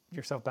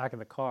yourself back in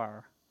the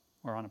car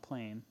or on a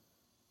plane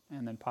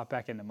and then pop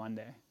back into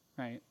Monday,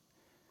 right?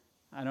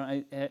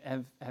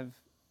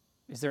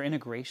 Is there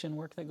integration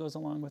work that goes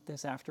along with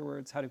this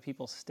afterwards? How do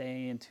people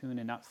stay in tune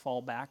and not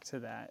fall back to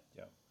that?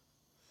 Yeah.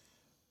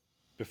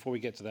 Before we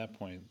get to that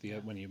point,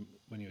 when you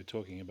were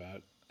talking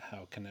about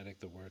how kinetic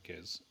the work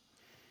is,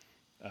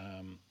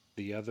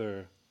 the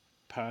other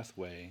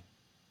pathway,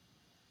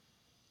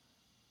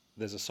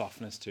 there's a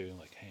softness to,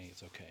 like, hey,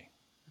 it's okay,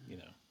 you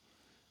know.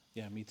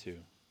 Yeah, me too.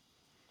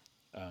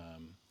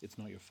 It's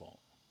not your fault.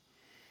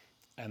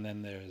 And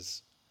then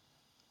there's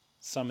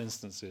some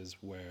instances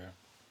where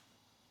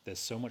there's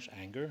so much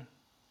anger.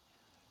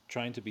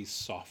 Trying to be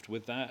soft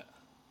with that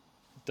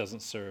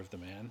doesn't serve the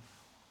man,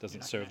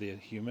 doesn't serve the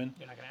human.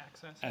 You're not going to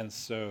access it. And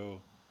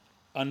so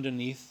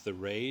underneath the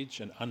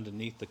rage and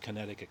underneath the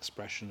kinetic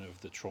expression of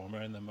the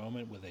trauma in the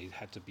moment, where they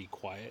had to be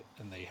quiet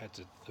and they had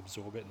to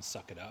absorb it and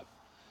suck it up.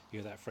 You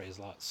hear that phrase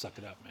a lot, suck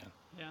it up, man.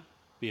 Yeah.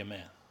 Be a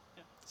man.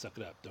 Yeah. Suck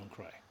it up, don't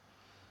cry.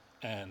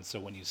 And so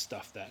when you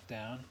stuff that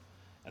down,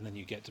 and then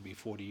you get to be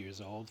 40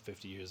 years old,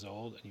 50 years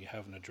old, and you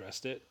haven't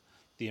addressed it,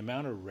 the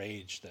amount of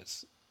rage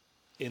that's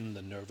in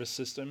the nervous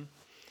system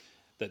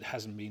that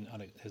has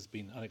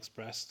been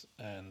unexpressed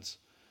and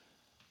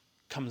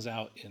comes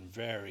out in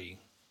very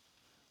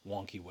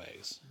wonky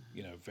ways,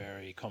 you know,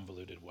 very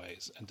convoluted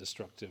ways and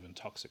destructive and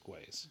toxic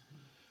ways.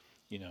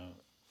 You know,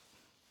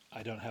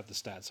 I don't have the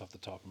stats off the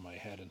top of my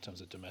head in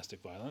terms of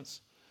domestic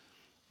violence,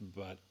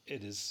 but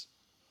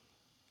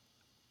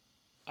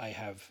I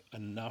have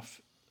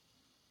enough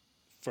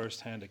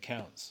first-hand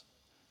accounts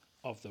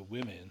of the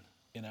women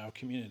in our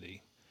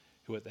community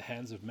who at the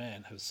hands of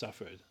men have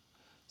suffered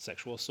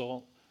sexual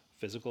assault,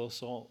 physical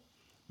assault,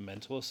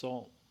 mental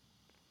assault.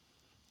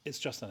 It's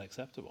just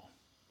unacceptable.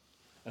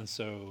 And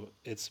so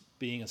it's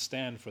being a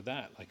stand for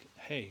that, like,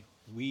 hey,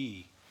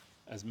 we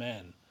as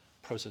men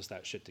process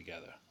that shit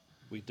together.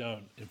 We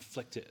don't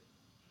inflict it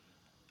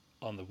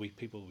on the weak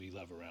people we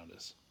love around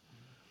us.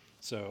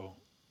 So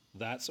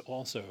that's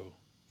also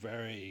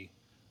very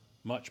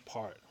much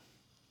part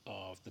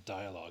of the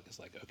dialogue, is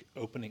like, okay,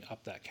 opening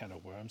up that can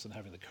of worms and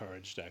having the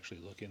courage to actually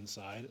look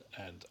inside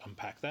and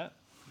unpack that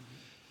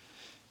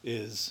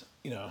is,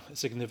 you know, a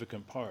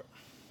significant part.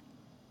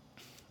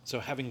 So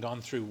having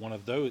gone through one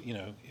of those, you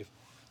know,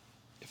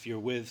 if you're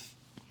with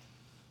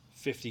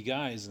 50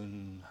 guys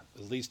and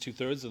at least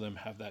 2/3 of them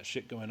have that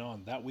shit going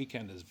on, that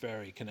weekend is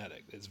very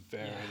kinetic. It's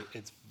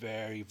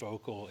very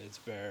vocal. It's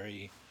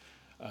very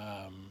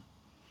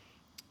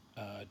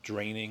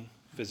draining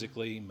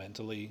physically,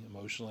 mentally,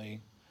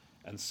 emotionally.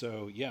 And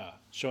so, yeah,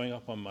 showing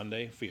up on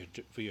Monday for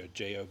your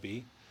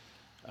JOB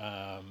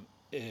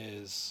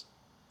is,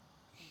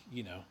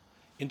 you know,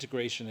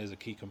 integration is a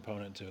key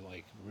component to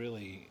like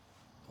really,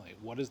 like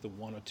what is the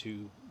one or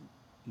two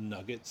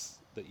nuggets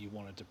that you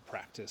wanted to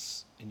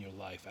practice in your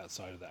life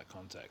outside of that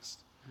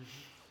context?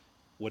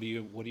 What do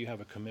you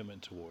have a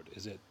commitment toward?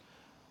 Is it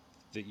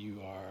that you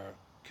are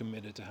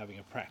committed to having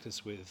a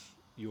practice with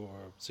your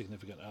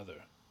significant other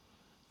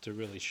to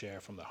really share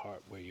from the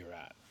heart where you're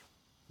at,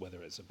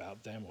 whether it's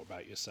about them or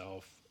about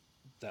yourself,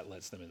 that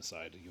lets them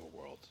inside your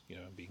world,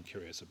 and being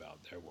curious about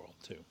their world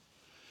too.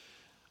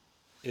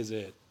 Is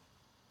it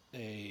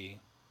a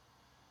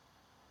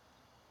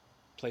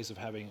place of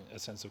having a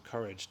sense of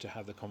courage to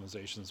have the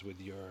conversations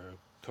with your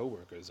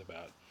coworkers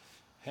about,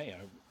 hey,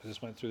 I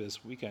just went through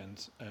this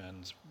weekend,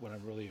 and what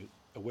I'm really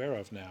aware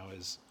of now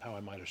is how I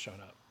might have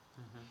shown up,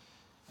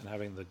 and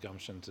having the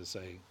gumption to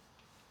say,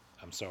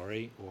 I'm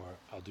sorry, or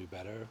I'll do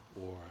better,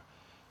 or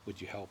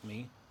would you help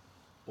me,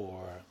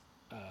 or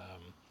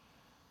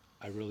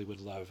I really would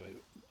love.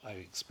 I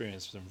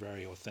experienced some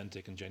very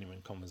authentic and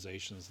genuine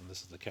conversations, and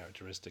this is the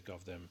characteristic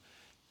of them.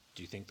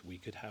 Do you think that we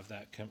could have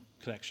that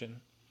connection?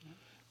 Yeah.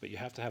 But you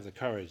have to have the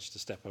courage to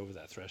step over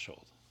that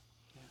threshold,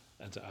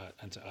 and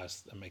to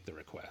ask and make the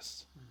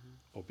request,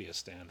 or be a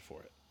stand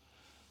for it.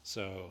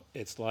 So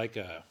it's like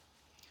a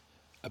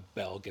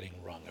bell getting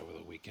rung over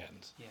the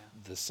weekend. Yeah.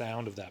 The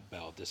sound of that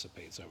bell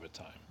dissipates over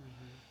time.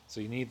 So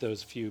you need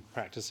those few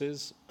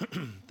practices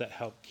that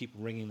help keep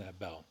ringing that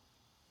bell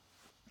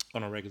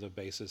on a regular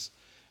basis,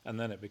 and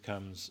then it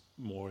becomes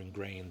more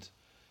ingrained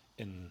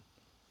in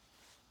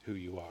who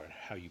you are and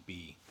how you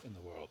be in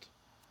the world.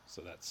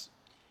 So that's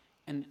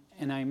And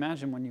I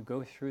imagine when you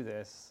go through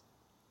this,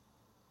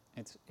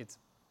 it's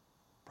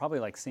probably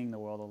like seeing the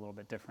world a little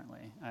bit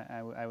differently.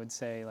 I would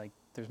say like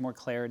there's more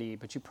clarity,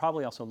 but you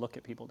probably also look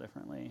at people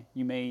differently.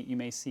 You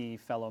may see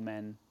fellow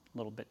men a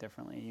little bit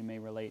differently. You may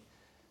relate.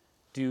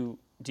 Do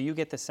you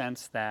get the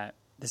sense that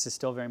this is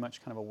still very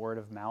much kind of a word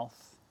of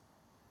mouth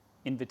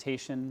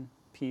invitation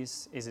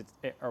piece?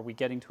 Are we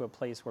getting to a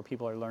place where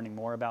people are learning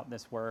more about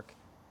this work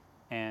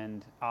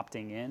and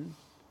opting in?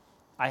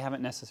 I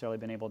haven't necessarily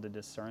been able to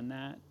discern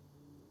that,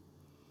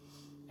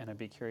 and I'd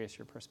be curious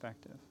your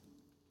perspective.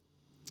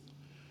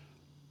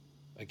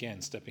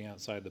 Again, stepping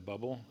outside the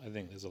bubble. I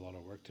think there's a lot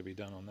of work to be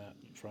done on that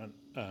front.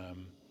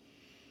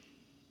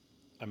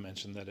 I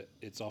mentioned that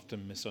it's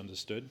often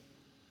misunderstood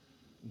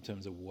in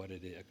terms of what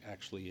it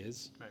actually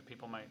is. Right,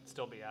 people might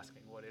still be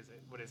asking, what is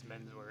it? What is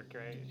men's work,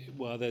 right?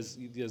 Well, there's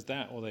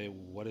that, or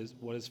what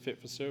is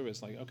fit for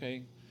service? Like,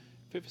 okay,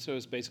 fit for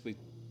service basically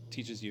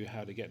teaches you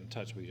how to get in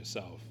touch with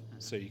yourself,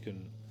 so you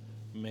can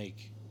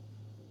make,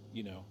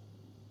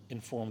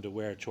 informed,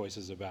 aware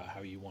choices about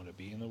how you want to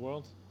be in the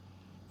world,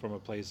 from a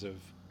place of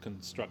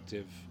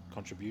constructive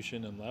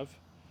contribution and love.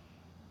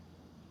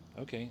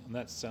 Okay, and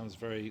that sounds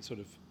very sort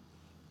of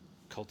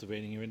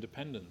cultivating your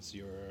independence,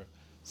 your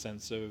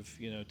sense of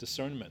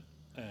discernment,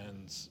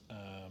 and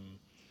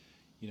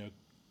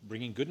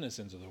bringing goodness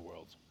into the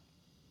world.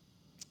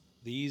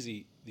 The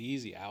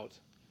easy out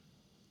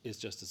is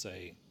just to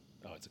say,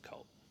 oh, it's a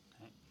cult,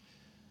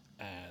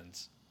 and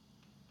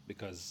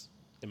because,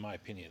 in my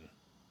opinion,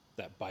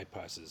 that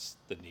bypasses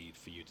the need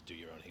for you to do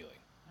your own healing.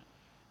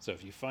 So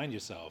if you find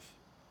yourself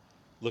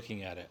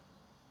looking at it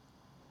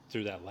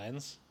through that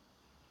lens,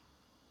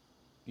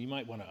 you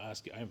might want to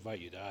I invite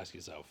you to ask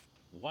yourself,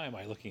 why am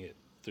I looking at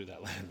through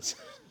that lens?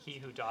 He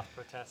who doth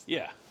protest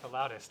Yeah. the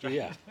loudest, right?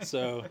 Yeah.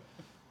 So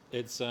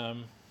it's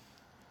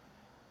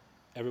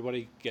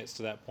everybody gets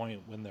to that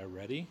point when they're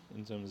ready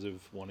in terms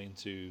of wanting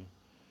to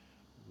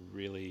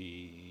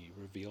really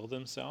reveal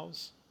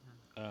themselves.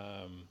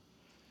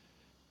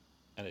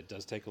 And it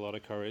does take a lot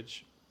of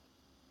courage.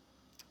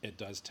 It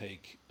does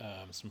take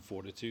some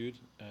fortitude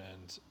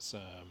and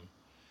some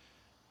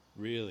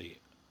really,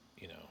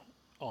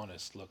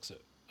 honest looks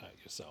at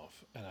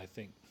yourself. And I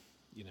think,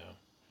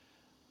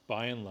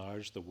 by and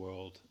large, the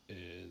world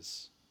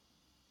is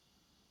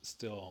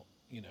still,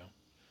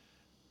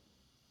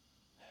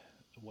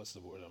 what's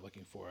the word I'm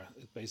looking for?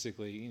 It's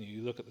basically,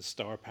 you look at the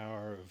star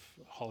power of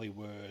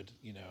Hollywood,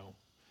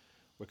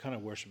 we're kind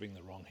of worshiping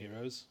the wrong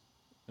heroes,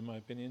 in my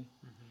opinion.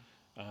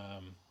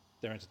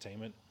 Their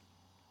entertainment.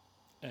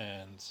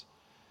 And,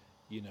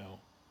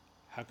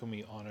 how can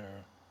we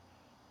honor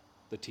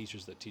the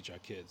teachers that teach our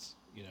kids?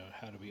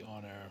 How do we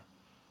honor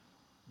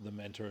the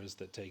mentors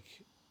that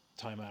take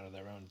time out of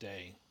their own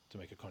day to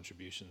make a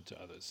contribution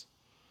to others?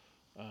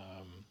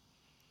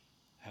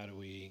 How do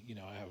we,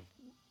 I have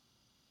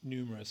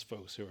numerous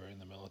folks who are in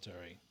the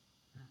military,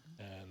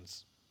 and,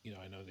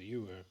 I know that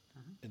you were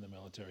in the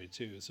military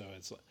too. So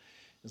it's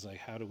like,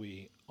 how do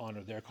we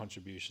honor their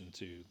contribution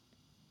to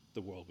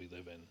the world we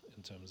live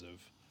in terms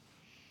of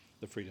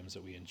the freedoms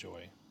that we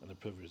enjoy and the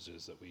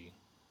privileges that we,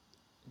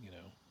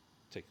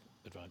 take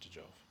advantage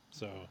of.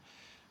 So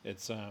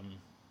it's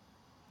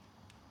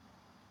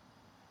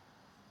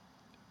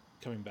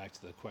coming back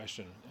to the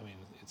question. I mean,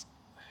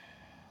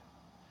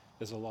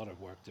 there's a lot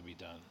of work to be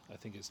done. I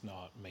think it's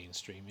not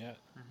mainstream yet,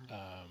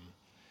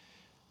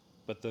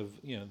 but the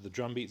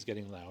drumbeat's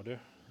getting louder,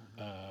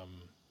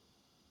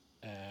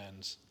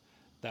 and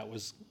that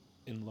was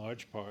in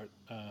large part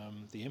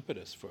the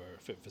impetus for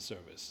Fit for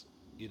Service.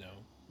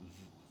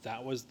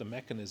 That was the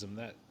mechanism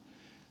that,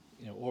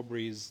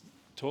 Aubrey's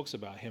talks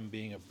about him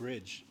being a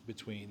bridge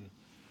between,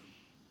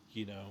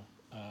 you know,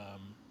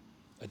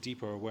 a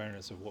deeper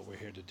awareness of what we're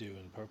here to do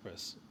and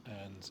purpose,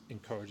 and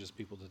encourages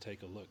people to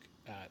take a look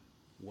at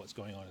what's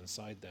going on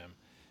inside them,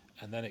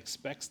 and then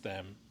expects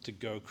them to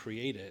go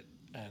create it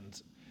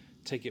and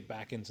take it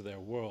back into their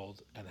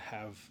world and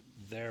have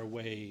their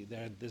way,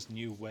 this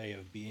new way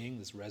of being,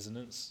 this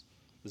resonance,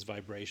 this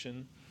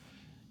vibration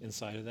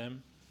inside of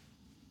them,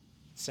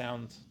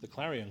 sound the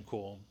clarion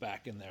call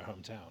back in their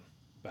hometown,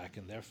 back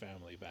in their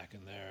family, back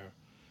in their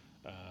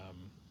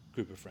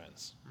group of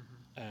friends,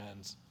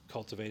 and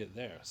cultivate it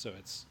there.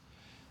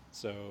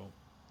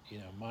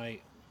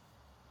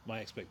 My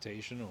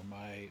expectation or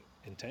my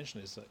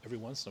intention is that every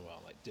once in a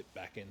while, like, dip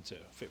back into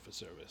Fit for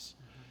Service.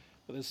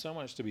 But there's so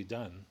much to be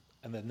done,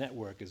 and the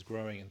network is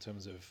growing in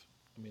terms of,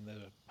 there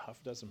are half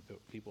a dozen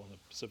people in the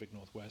Pacific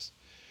Northwest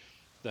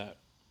that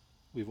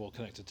we've all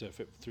connected to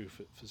through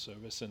Fit for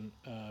Service, and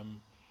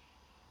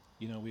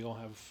we all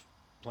have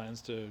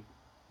plans to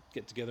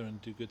get together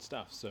and do good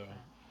stuff. So,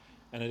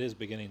 and it is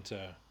beginning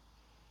to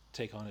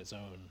take on its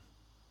own,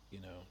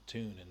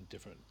 tune in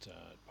different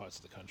parts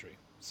of the country.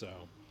 So,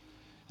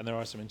 and there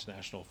are some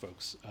international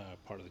folks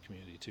part of the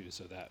community too.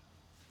 So that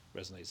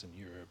resonates in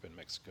Europe and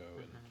Mexico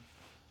and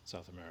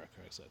South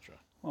America, etc.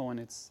 Well,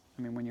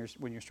 when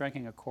you're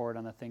striking a chord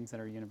on the things that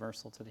are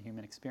universal to the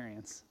human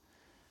experience,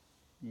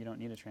 you don't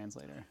need a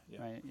translator,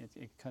 right?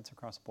 It cuts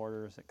across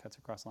borders, it cuts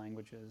across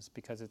languages,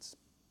 because it's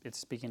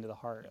speaking to the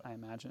heart. I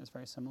imagine it's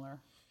very similar.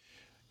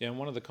 Yeah, and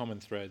one of the common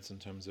threads in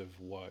terms of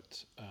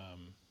what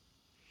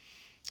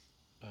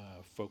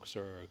folks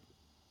are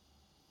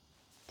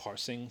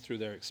parsing through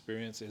their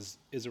experience is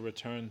a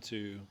return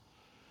to,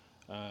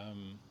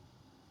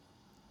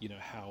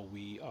 how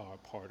we are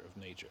part of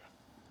nature,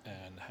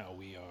 and how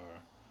we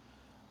are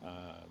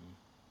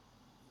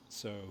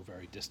so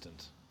very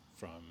distant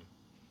from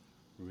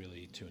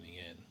really tuning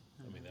in.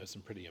 There's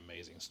some pretty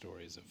amazing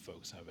stories of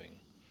folks having,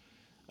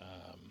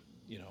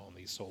 on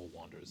these soul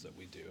wanders that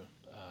we do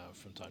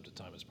from time to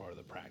time as part of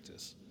the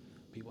practice.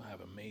 People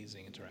have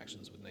amazing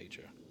interactions with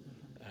nature,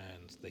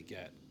 and they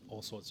get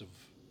all sorts of,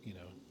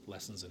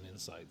 lessons and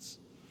insights,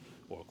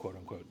 or quote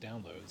unquote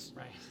downloads,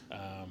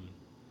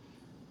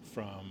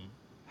 from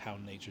how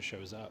nature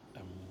shows up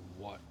and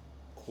what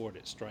chord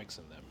it strikes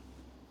in them.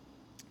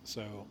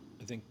 So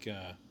I think,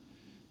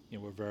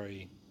 we're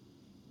very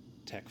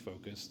tech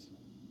focused.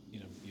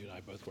 You and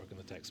I both work in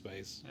the tech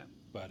space,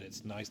 but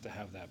it's nice to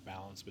have that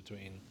balance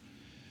between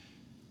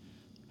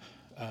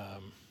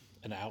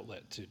an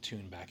outlet to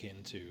tune back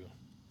into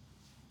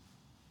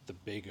the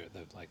bigger,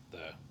 the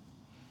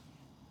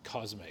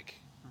cosmic,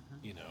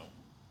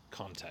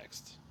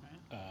 context.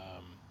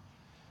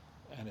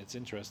 And it's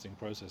interesting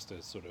process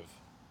to sort of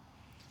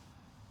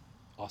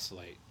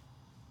oscillate,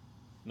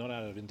 not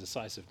out of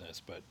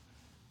indecisiveness, but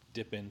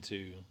dip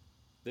into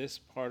this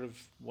part of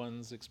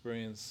one's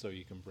experience so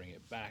you can bring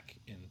it back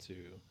into,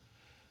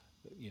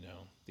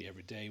 the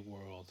everyday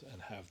world,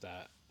 and have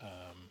that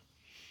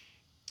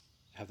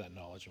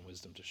knowledge and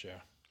wisdom to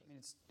share.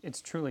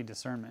 It's truly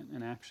discernment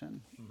in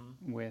action,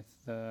 with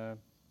the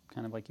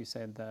kind of, like you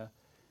said, the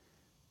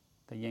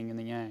yin and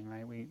the yang,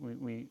 right?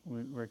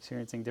 We're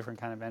experiencing different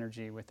kind of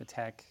energy with the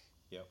tech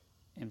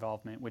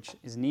involvement, which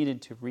is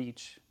needed to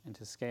reach and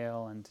to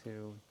scale and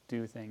to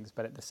do things,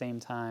 but at the same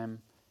time,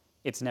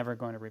 it's never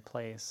going to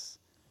replace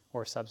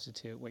or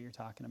substitute what you're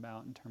talking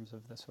about in terms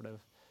of the sort of,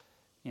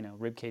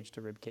 rib cage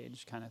to rib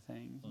cage kind of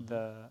thing.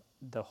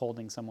 The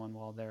holding someone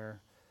while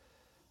they're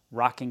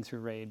rocking through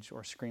rage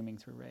or screaming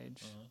through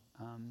rage,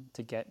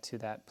 to get to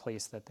that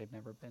place that they've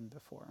never been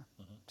before,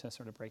 to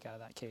sort of break out of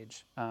that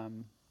cage.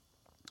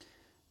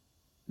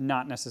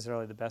 Not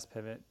necessarily the best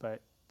pivot,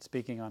 but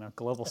speaking on a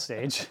global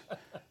stage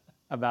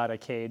about a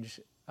caged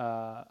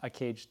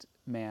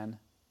man,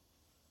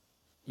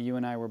 you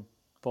and I were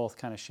both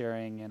kind of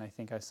sharing, and I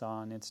think I saw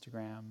on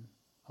Instagram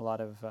a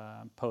lot of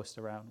posts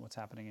around what's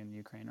happening in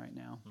Ukraine right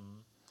now.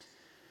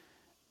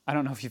 I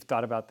don't know if you've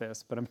thought about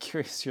this, but I'm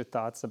curious your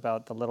thoughts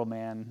about the little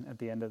man at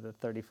the end of the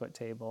 30-foot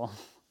table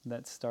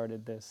that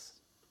started this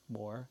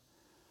war.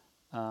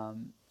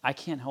 I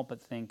can't help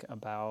but think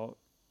about,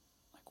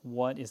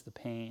 what is the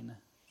pain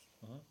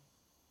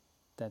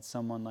that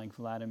someone like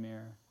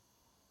Vladimir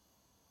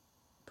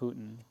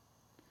Putin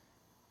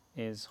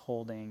is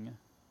holding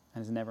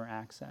and has never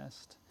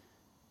accessed.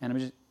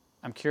 And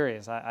I'm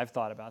curious, I've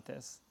thought about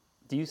this.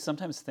 Do you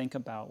sometimes think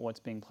about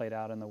what's being played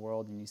out in the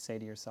world and you say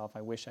to yourself,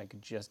 I wish I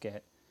could just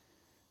get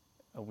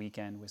a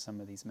weekend with some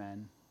of these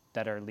men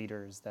that are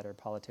leaders, that are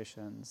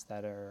politicians,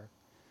 that are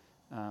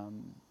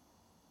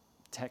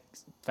tech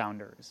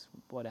founders,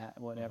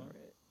 whatever.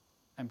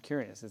 I'm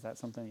curious, is that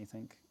something you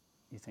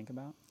think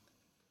about?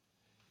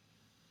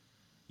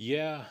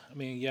 Yeah,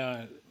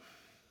 there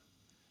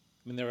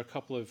are a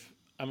couple of,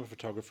 I'm a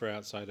photographer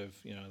outside of,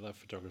 I love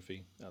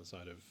photography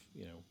outside of,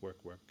 work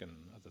and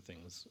other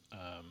things.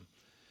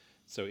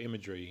 So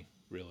imagery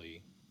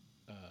really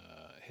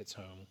hits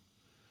home.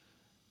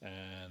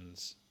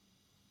 And,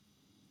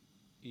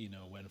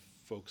 when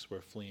folks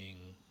were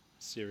fleeing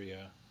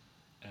Syria,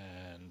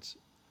 and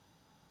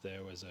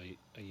there was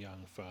a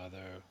young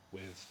father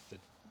with the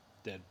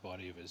dead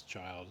body of his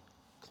child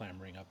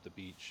clambering up the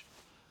beach,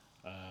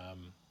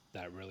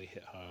 that really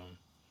hit home.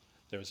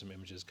 There were some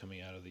images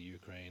coming out of the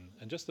Ukraine,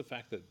 and just the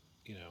fact that,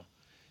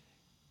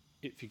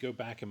 if you go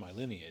back in my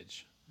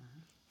lineage,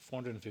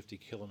 450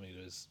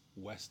 kilometers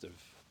west of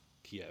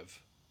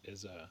Kiev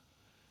is a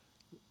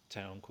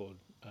town called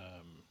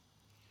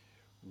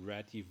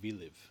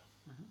Radyviliv,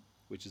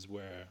 which is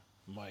where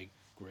my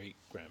great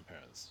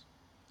grandparents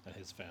and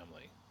his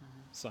family,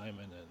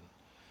 Simon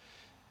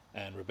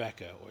and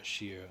Rebecca, or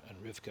Shir and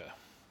Rivka,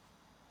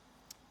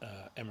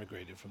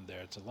 emigrated from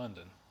there to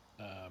London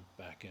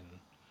back in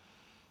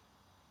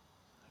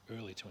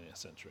early 20th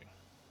century.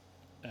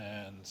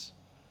 And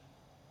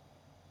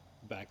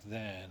back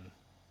then,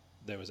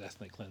 there was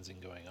ethnic cleansing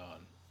going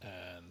on,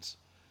 and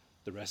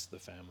the rest of the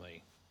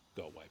family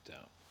got wiped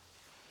out.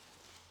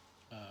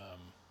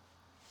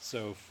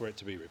 So for it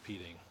to be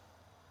repeating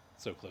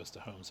so close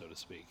to home, so to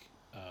speak,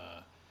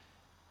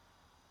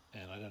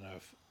 and I don't know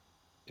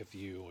if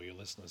you or your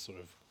listeners sort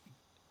of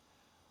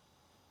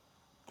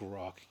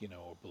grok,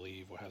 or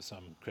believe or have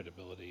some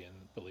credibility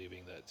in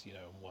believing that,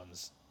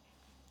 one's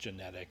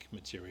genetic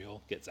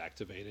material gets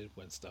activated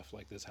when stuff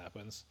like this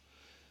happens.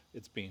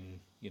 It's been,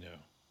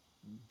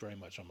 very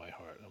much on my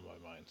heart and on my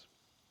mind.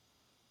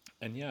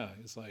 And yeah,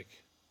 it's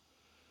like,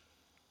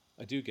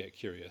 I do get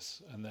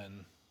curious and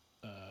then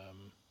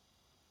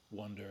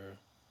wonder,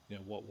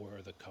 what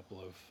were the couple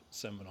of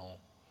seminal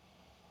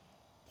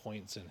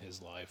points in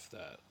his life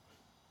that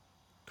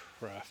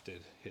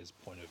crafted his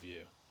point of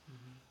view.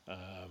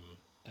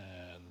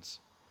 And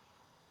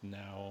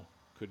now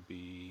could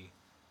be,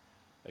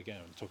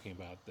 again, talking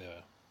about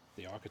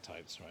the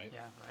archetypes, right?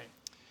 Yeah,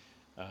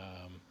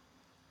 right.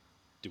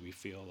 Do we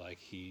feel like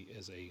he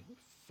is a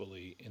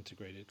fully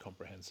integrated,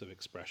 comprehensive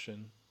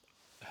expression,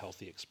 a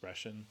healthy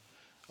expression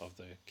of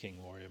the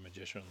king, warrior,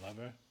 magician,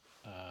 lover?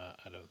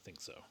 I don't think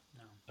so.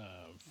 No.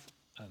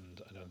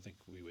 And I don't think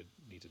we would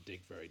need to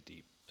dig very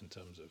deep in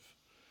terms of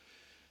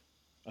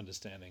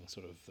understanding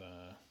sort of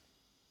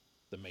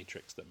the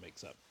matrix that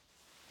makes up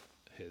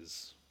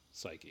his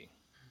psyche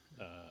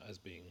as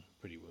being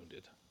pretty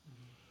wounded.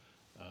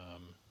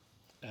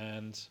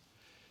 And,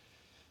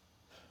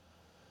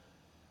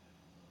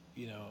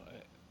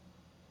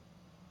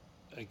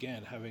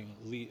 again, having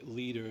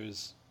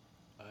leaders,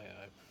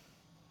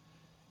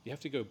 you have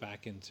to go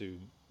back into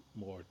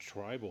more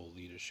tribal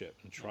leadership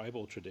and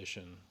tribal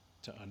tradition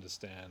to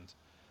understand.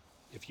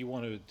 If you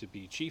wanted to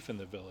be chief in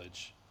the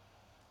village,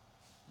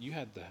 you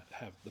had to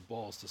have the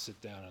balls to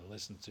sit down and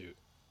listen to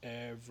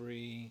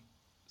every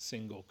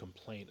single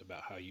complaint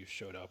about how you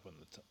showed up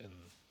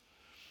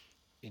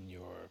in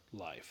your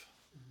life.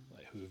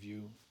 Like, who have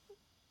you,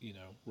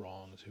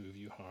 wronged? Who have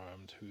you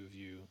harmed? Who have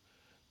you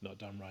not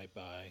done right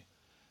by?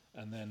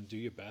 And then do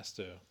your best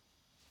to,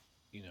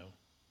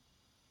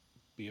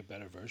 be a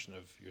better version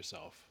of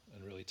yourself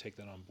and really take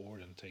that on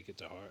board and take it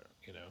to heart,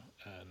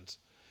 And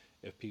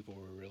if people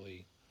were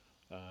really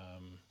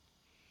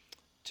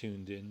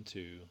tuned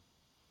into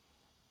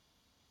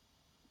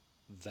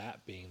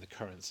that being the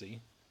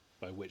currency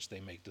by which they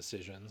make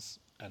decisions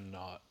and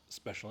not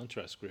special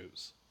interest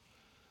groups,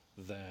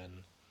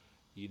 then,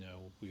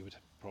 we would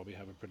probably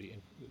have a pretty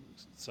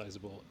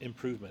sizable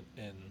improvement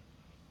in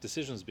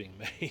decisions being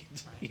made,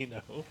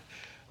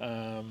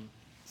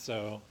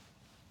 So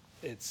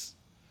it's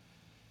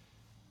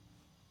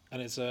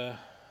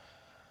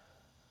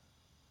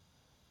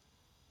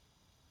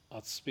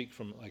I'll speak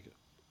from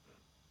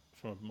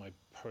my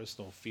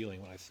personal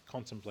feeling when I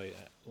contemplate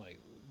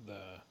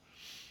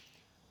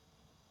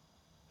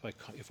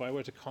if I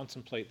were to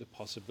contemplate the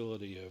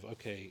possibility of,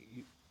 okay,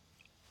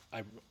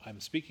 I'm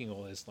speaking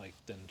all this,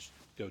 then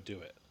go do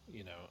it,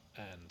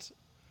 and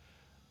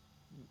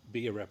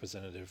be a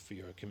representative for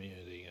your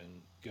community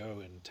and go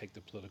and take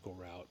the political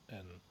route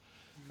and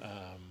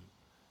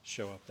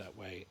show up that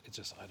way. It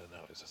just, I don't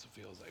know, it just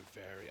feels like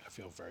I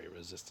feel very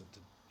resistant to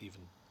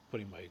even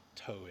putting my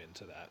toe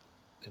into that.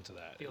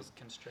 Feels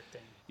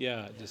constricting.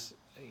 Yeah, just,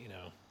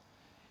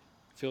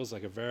 feels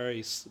like a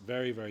very,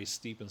 very, very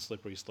steep and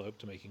slippery slope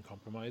to making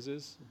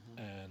compromises.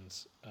 And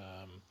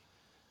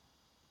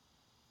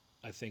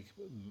I think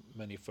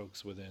many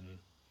folks within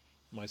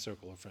my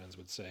circle of friends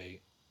would say,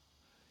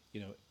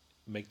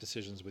 make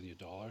decisions with your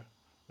dollar,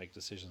 make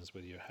decisions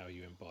with how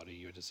you embody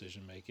your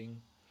decision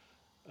making,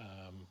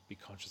 be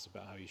conscious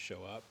about how you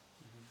show up,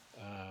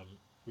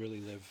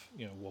 really live,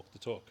 walk the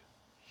talk,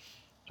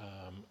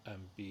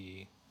 and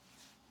be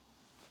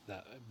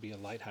a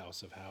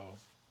lighthouse of how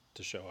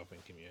to show up in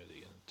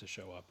community and to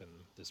show up in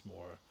this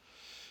more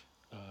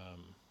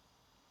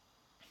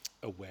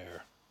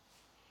aware,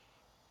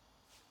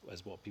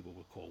 as what people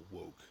would call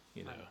woke,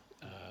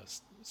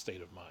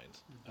 state of mind.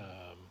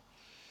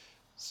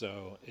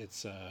 So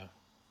it's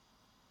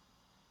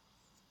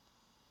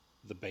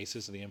the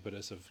basis and the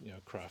impetus of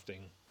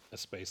crafting a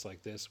space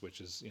like this,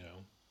 which is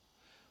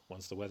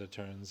once the weather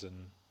turns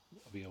and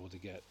I'll be able to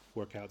get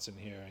workouts in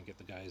here and get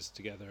the guys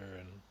together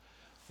and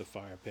the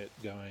fire pit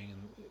going,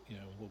 and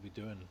we'll be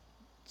doing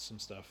some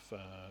stuff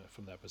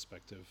from that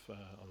perspective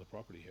on the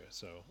property here.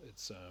 So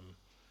it's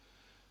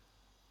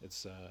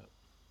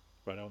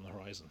right out on the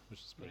horizon, which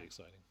is pretty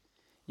exciting.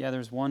 Yeah,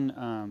 there's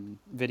one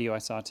video I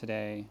saw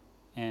today,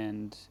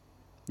 and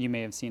you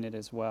may have seen it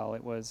as well.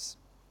 It was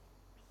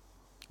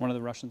one of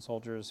the Russian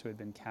soldiers who had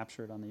been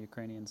captured on the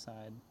Ukrainian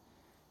side,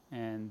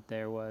 and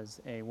there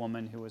was a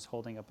woman who was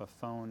holding up a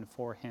phone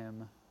for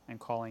him and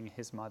calling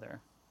his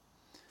mother.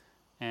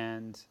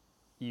 And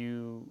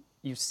you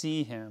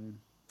see him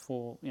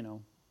full,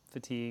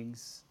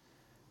 fatigues.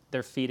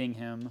 They're feeding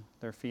him.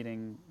 They're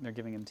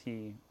giving him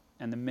tea.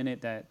 And the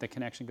minute that the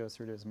connection goes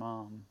through to his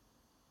mom,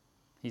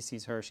 he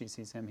sees her, she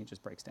sees him, he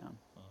just breaks down.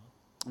 Uh-huh.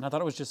 And I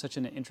thought it was just such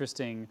an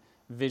interesting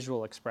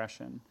visual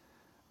expression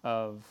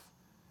of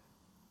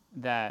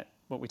that,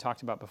 what we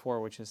talked about before,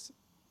 which is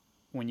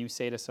when you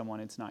say to someone,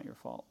 it's not your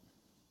fault.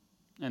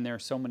 And there are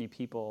so many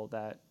people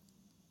that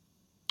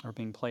are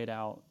being played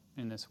out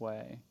in this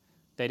way.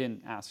 They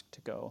didn't ask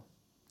to go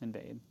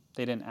invade.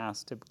 They didn't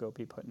ask to go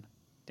be put in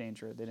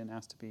danger. They didn't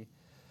ask to be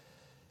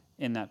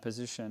in that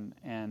position.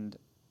 And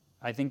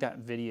I think that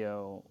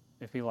video,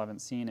 if people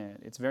haven't seen it,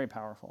 it's very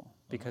powerful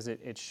because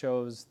it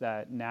shows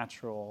that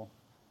natural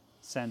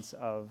sense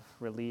of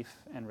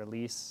relief and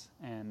release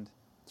and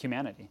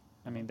humanity.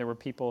 I mean, there were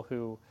people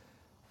who,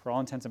 for all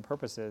intents and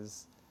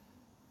purposes,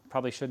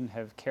 probably shouldn't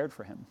have cared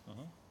for him,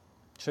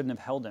 shouldn't have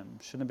held him,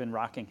 shouldn't have been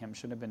rocking him,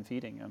 shouldn't have been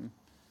feeding him,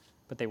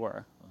 but they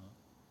were.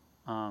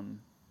 And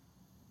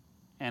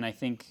I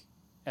think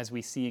as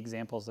we see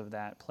examples of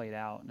that played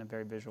out in a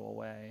very visual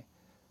way,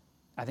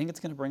 I think it's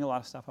going to bring a lot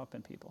of stuff up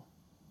in people,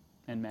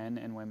 and men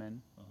and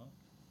women.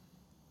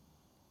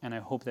 And I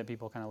hope that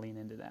people kind of lean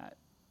into that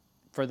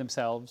for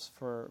themselves,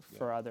 for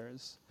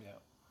others. Yeah.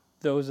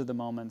 Those are the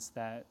moments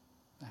that,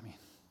 I mean,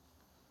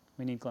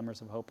 we need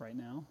glimmers of hope right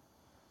now.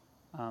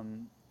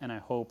 And I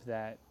hope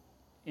that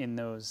in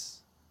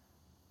those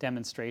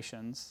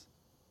demonstrations,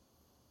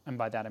 and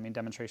by that I mean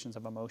demonstrations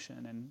of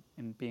emotion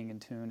and being in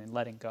tune and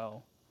letting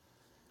go,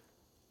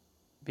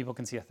 people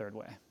can see a third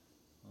way.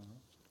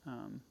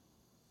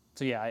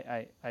 So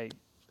yeah, I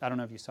don't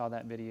know if you saw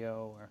that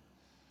video or.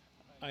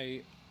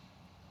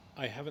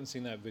 I haven't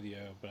seen that video,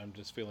 but I'm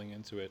just feeling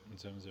into it in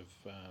terms of,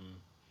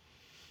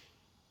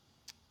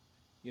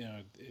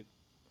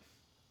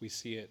 we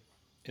see it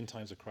in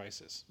times of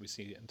crisis. We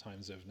see it in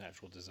times of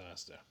natural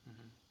disaster,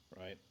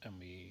 right? And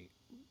we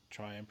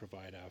try and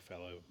provide our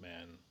fellow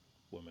man,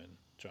 woman,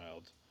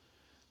 child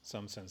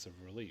some sense of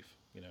relief,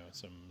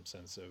 some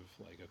sense of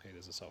like, okay,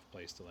 there's a soft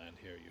place to land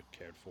here. You're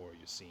cared for,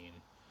 you're seen.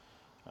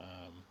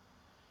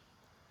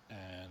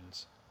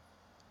 And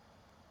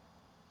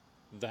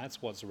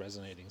that's what's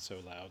resonating so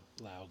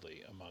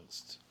loudly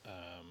amongst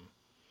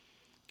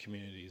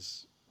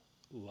communities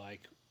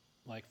like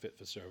Fit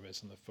for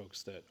Service and the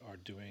folks that are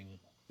doing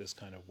this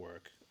kind of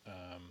work.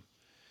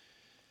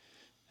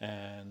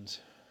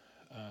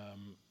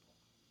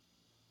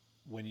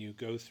 When you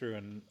go through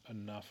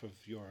enough of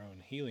your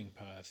own healing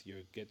path,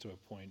 you get to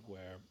a point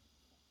where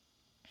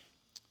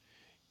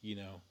you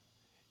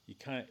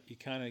kind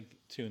of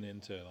tune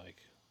into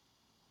like,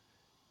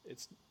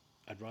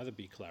 I'd rather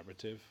be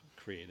collaborative,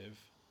 creative,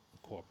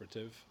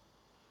 cooperative,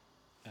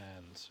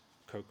 and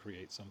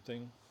co-create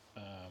something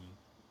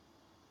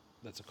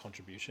that's a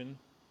contribution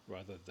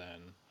rather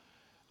than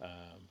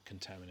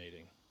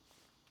contaminating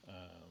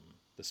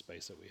the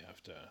space that we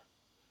have to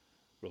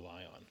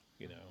rely on.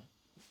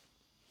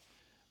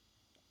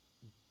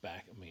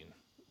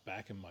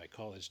 Back in my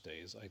college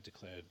days, I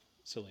declared,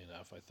 silly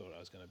enough, I thought I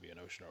was going to be an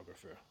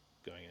oceanographer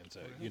going into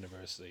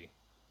university.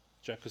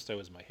 Jacques Cousteau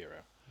was my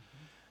hero.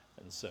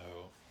 And so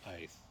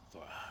I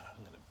thought,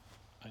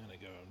 I'm gonna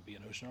go and be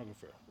an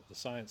oceanographer. Well, the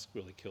science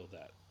really killed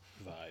that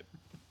vibe.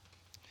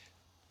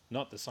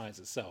 Not the science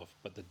itself,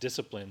 but the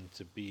discipline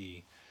to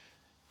be,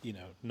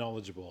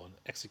 knowledgeable and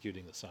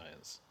executing the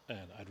science.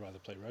 And I'd rather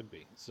play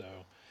rugby. So,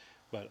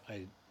 but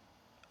I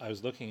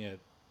was looking at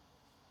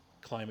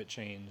climate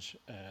change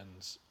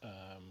and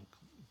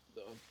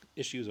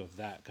issues of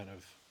that kind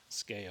of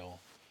scale,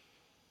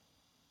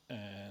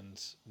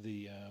 and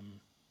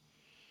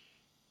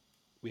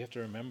we have to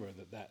remember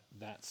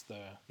that's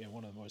the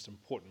one of the most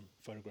important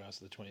photographs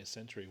of the 20th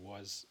century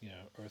was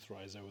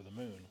Earthrise over the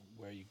moon,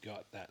 where you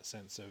got that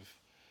sense of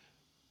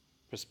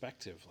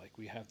perspective. Like,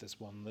 we have this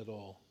one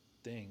little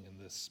thing in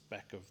this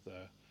speck of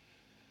the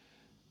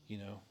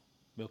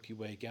Milky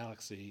Way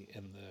galaxy,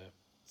 and the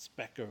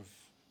speck of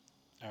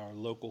our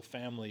local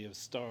family of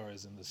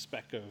stars, and the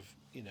speck of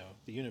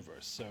the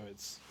universe. So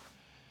it's,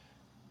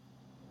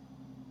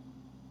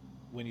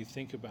 when you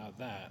think about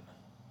that,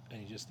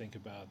 and you just think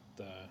about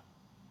the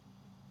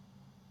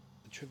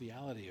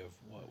triviality of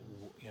of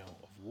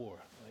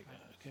war, like,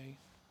 okay,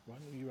 why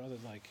don't you rather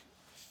like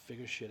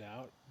figure shit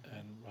out,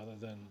 and rather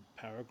than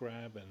power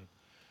grab and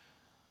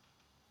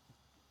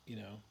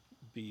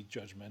be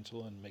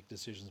judgmental and make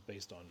decisions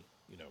based on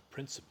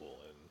principle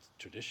and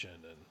tradition,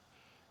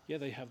 and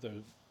they have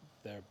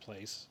their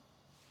place,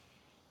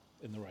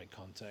 in the right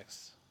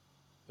context.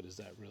 But is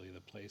that really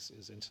the place?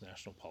 Is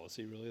international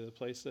policy really the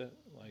place that,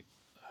 like,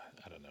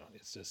 I don't know.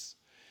 It's just,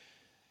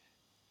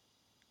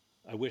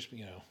 I wish,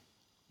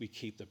 we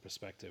keep the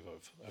perspective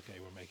of, okay,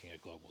 we're making a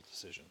global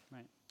decision.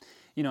 Right.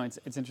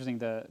 It's interesting.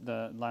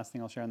 The last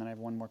thing I'll share, and then I have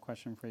one more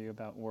question for you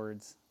about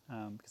words,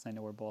 because I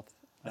know we're both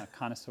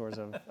connoisseurs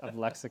of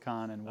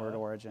lexicon and word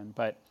origin.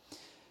 But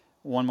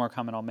one more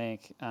comment I'll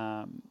make.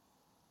 I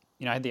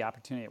had the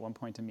opportunity at one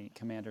point to meet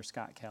Commander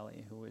Scott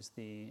Kelly, who was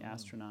the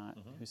astronaut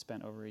who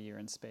spent over a year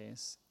in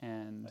space.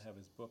 And I have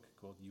his book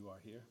called You Are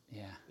Here.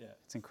 Yeah, Yeah.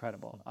 it's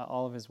incredible.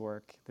 All of his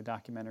work, the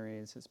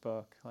documentaries, his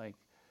book,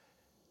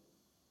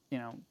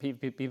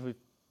 people who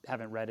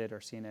haven't read it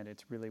or seen it,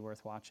 it's really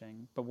worth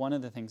watching. But one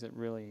of the things that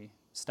really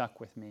stuck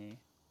with me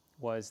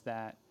was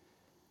that,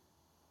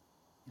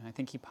 I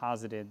think he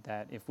posited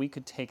that if we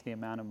could take the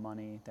amount of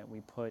money that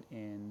we put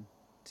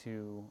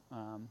into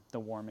the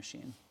war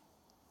machine,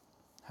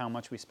 how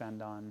much we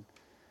spend on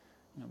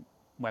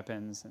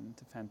weapons and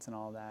defense and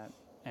all that,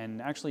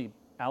 and actually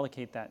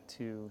allocate that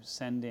to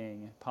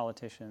sending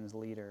politicians,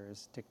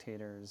 leaders,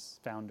 dictators,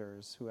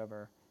 founders,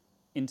 whoever,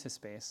 into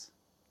space,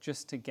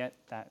 just to get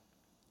that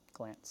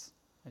glance,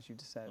 as you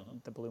just said,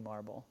 the blue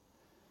marble,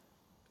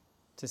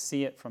 to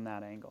see it from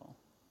that angle,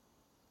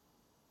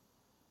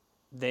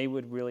 they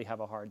would really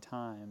have a hard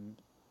time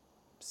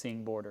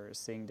seeing borders,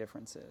 seeing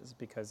differences,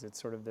 because it's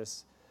sort of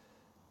this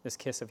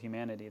kiss of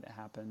humanity that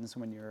happens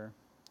when you're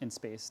in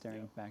space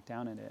staring back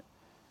down at it.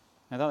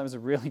 I thought that was a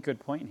really good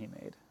point he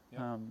made.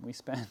 Yeah. We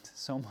spent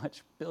so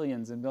much,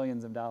 billions and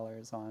billions of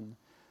dollars on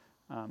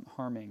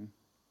harming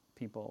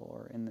people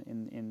or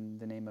in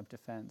the name of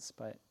defense,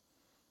 but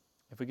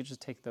if we could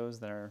just take those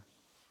that are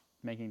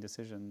making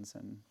decisions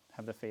and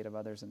have the fate of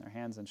others in their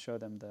hands and show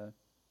them the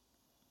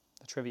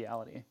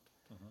triviality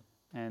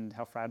and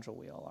how fragile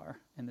we all are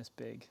in this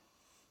big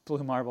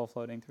blue marble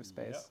floating through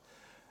space,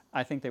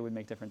 I think they would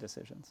make different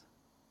decisions.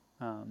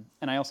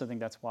 And I also think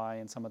that's why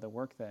in some of the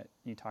work that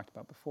you talked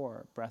about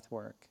before, breath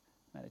work,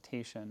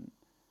 meditation,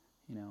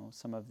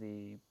 some of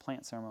the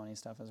plant ceremony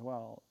stuff as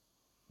well,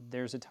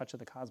 there's a touch of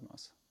the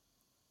cosmos.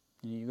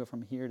 You go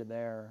from here to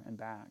there and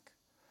back.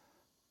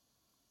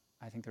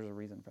 I think there's a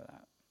reason for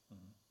that.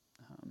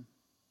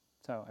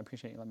 So I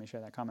appreciate you letting me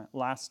share that comment.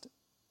 Last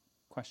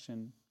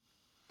question.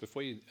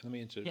 Before you, let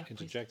me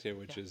interject here,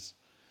 which is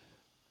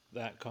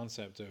that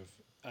concept of,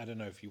 I don't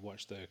know if you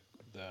watched the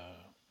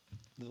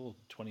little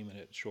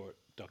 20-minute short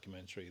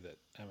documentary that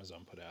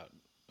Amazon put out,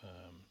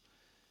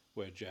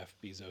 where Jeff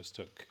Bezos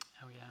took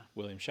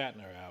William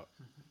Shatner out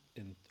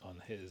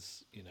on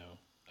his, I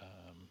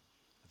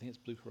think it's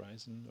Blue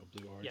Horizon or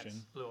Blue Origin. Yes,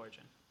 Blue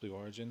Origin. Blue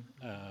Origin.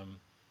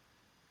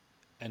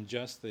 And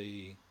just for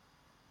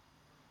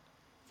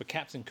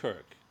Captain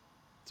Kirk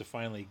to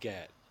finally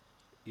get,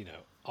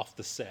 off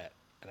the set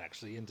and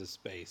actually into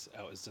space,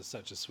 it was just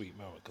such a sweet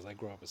moment, because I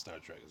grew up with Star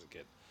Trek as a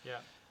kid.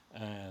 Yeah.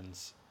 And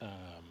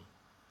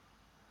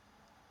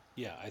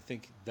I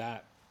think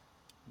that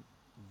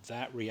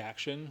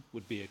reaction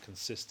would be a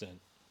consistent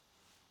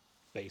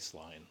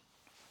baseline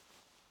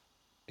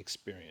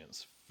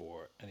experience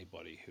for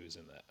anybody who's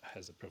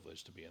has the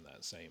privilege to be in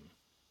that same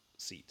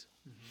seat.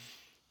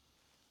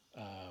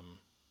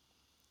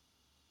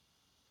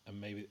 And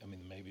maybe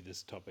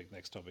this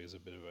next topic is a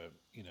bit of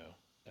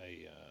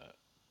a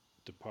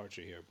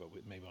departure here, but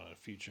maybe on a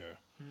future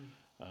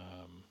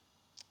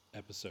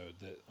episode.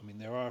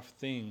 There are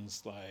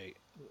things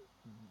like,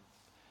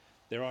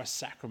 there are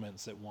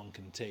sacraments that one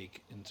can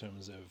take in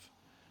terms of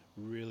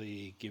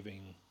really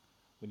giving,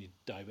 when you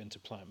dive into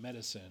plant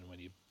medicine, when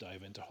you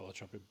dive into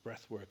holotropic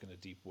breath work in a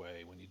deep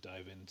way, when you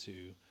dive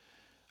into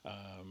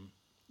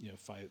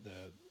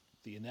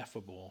the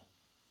ineffable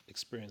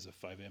experience of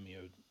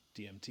 5-MeO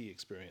DMT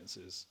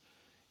experiences,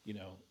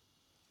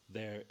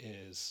 there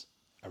is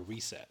a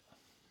reset.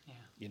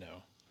 Yeah.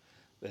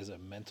 There's a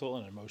mental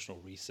and emotional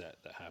reset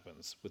that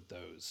happens with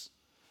those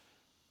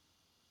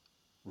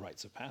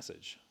rites of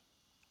passage.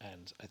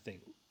 And I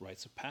think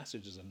rites of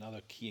passage is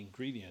another key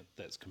ingredient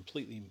that's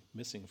completely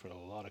missing for a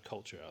lot of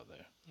culture out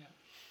there. Yeah.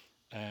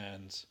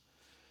 And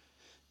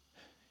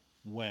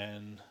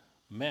when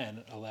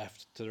men are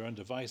left to their own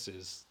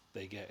devices,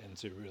 they get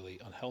into really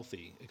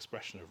unhealthy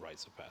expression of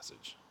rites of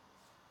passage.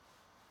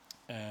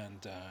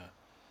 And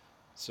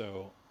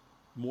so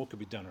more could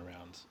be done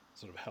around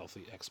sort of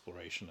healthy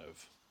exploration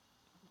of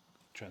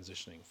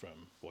transitioning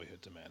from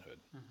boyhood to manhood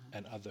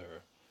and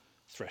other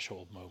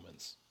threshold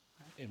moments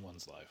in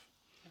one's life.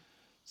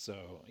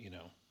 So,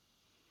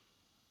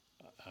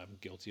 I'm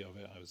guilty of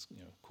it. I was,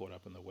 caught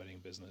up in the wedding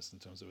business in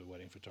terms of a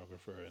wedding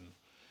photographer, and,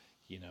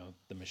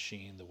 the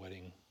machine, the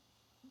wedding,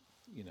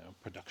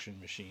 production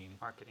machine.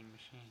 Marketing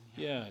machine.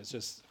 Yeah, it's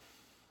just,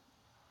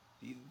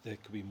 there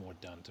could be more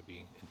done to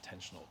be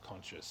intentional,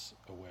 conscious,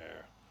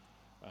 aware.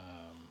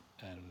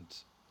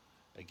 And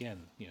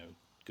again,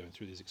 going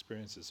through these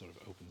experiences sort of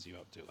opens you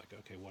up to, like,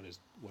 okay, what is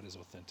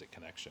authentic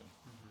connection?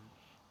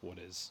 What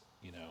is,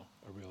 a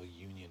real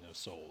union of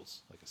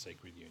souls, like a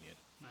sacred union.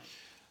 Right.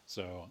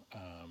 So,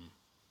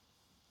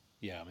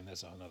 yeah, I mean,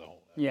 that's another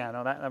whole. Yeah,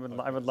 no, that I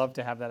would love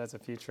to have that as a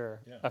future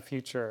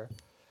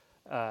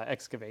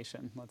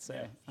excavation. Let's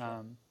say. Yeah,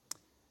 sure.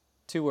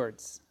 2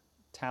 words: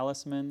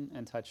 talisman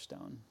and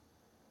touchstone.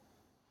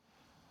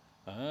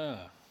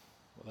 Ah,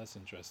 well, that's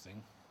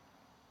interesting.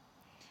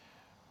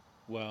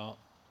 Well,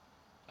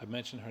 I've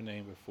mentioned her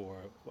name before,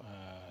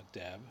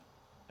 Deb,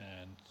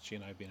 and she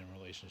and I have been in a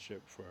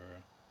relationship for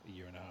a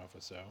year and a half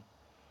or so.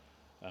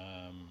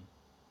 Um,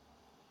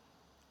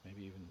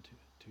 maybe even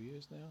 2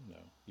 years now. No,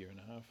 year and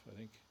a half, I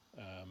think.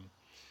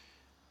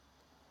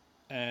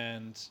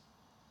 And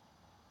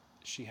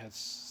she had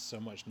so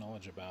much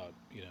knowledge about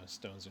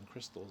stones and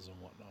crystals and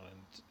whatnot,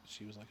 and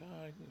she was like,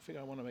 "Oh, I think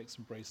I want to make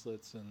some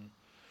bracelets." And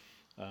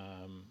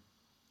um,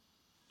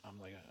 I'm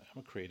like, "I'm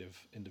a creative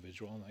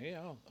individual." I'm like,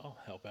 "Yeah, I'll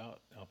help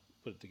out. I'll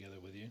put it together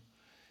with you."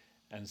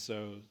 And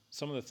so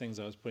some of the things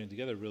I was putting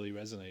together really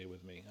resonated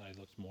with me, and I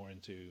looked more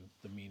into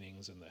the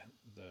meanings and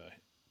the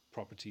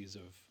properties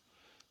of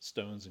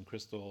stones and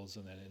crystals,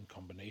 and then in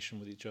combination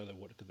with each other,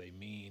 what could they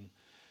mean?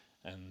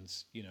 And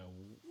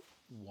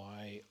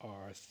why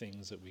are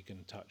things that we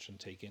can touch and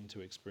take into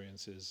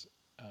experiences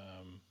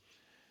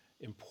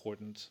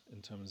important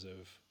in terms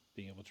of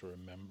being able to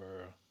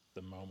remember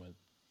the moment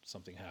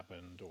something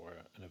happened, or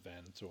an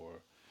event,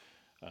 or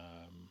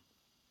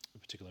a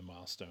particular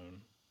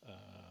milestone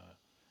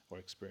or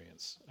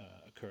experience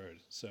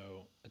occurred.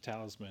 So a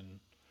talisman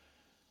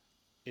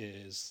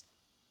is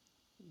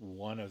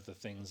one of the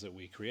things that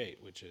we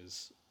create, which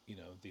is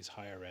these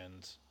higher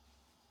end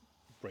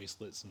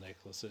bracelets,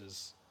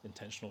 necklaces,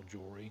 intentional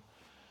jewelry.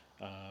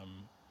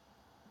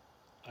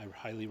 I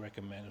highly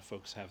recommend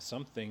folks have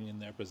something in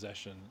their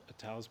possession. A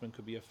talisman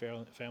could be a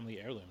family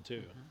heirloom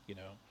too.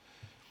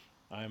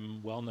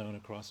 I'm well known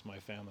across my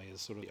family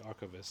as sort of the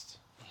archivist.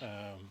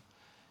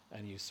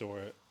 And you saw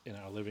it in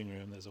our living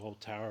room. There's a whole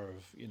tower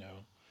of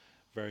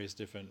various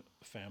different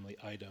family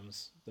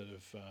items that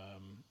have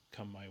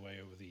come my way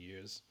over the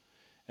years,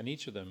 and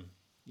each of them,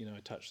 I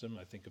touch them.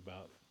 I think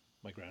about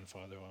my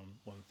grandfather on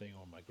one thing,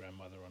 or my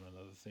grandmother on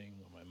another thing,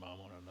 or my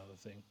mom on another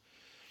thing,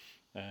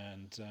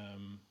 and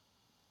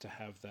to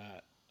have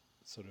that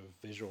sort of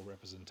visual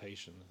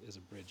representation is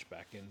a bridge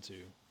back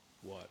into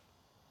what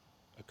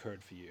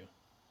occurred for you,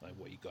 like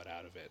what you got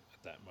out of it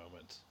at that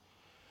moment.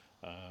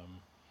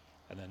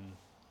 And then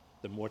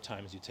the more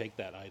times you take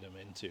that item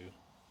into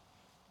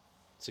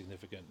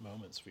significant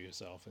moments for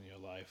yourself in your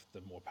life,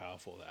 the more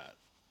powerful that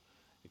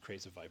it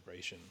creates a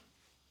vibration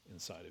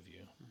inside of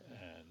you,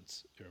 and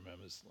it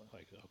remembers,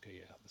 like, okay,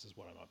 yeah, this is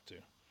what I'm up to.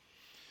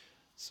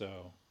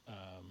 So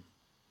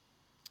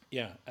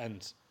yeah,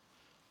 and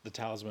the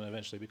talisman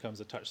eventually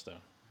becomes a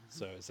touchstone.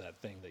 So it's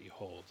that thing that you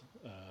hold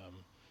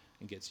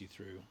and gets you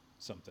through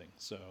something.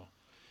 So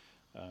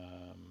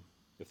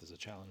if there's a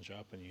challenge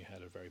up and you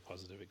had a very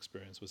positive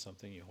experience with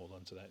something, you hold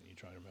on to that and you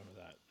try to remember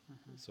that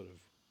sort of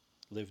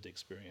lived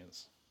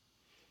experience.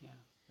 Yeah.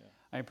 Yeah.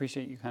 I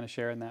appreciate you kind of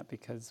sharing that,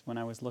 because when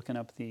I was looking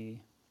up the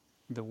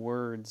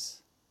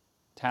words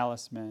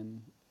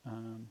talisman,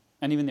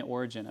 and even the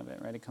origin of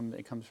it, right? It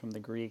comes from the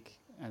Greek,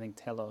 I think,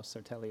 telos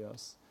or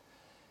telios.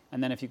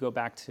 And then if you go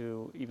back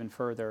to even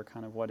further,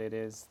 kind of what it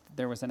is,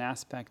 there was an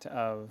aspect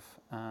of,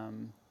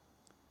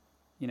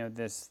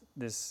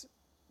 this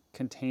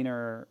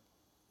container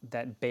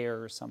that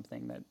bears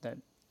something, that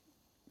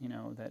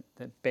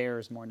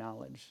bears more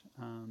knowledge.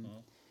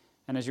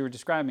 And as you were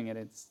describing it,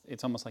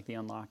 it's almost like the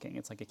unlocking.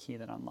 It's like a key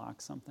that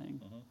unlocks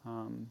something.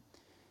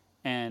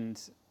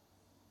 And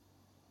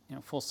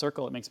full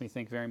circle, it makes me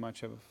think very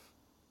much of,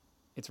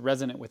 it's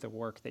resonant with the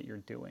work that you're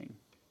doing,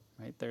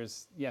 right?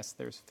 There's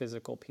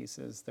physical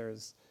pieces,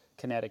 there's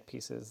kinetic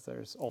pieces,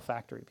 there's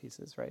olfactory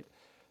pieces, right?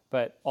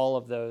 But all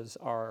of those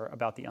are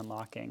about the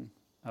unlocking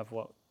of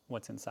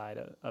what's inside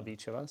of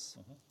each of us.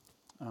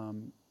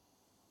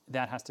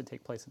 That has to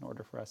take place in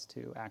order for us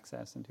to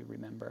access and to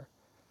remember.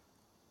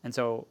 And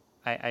so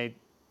I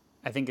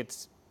think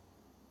it's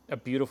a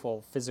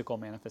beautiful physical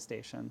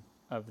manifestation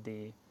of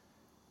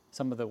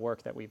some of the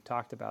work that we've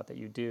talked about that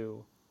you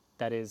do,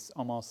 that is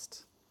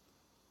almost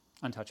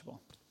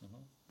untouchable.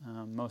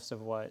 Most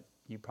of what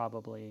you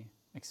probably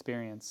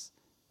experience,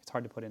 it's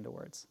hard to put into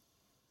words.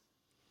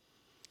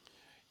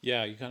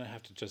 Yeah, you kind of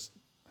have to just,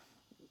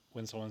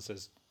 when someone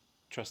says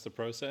trust the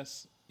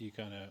process, you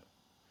kind of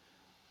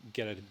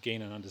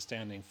gain an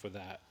understanding for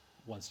that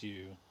once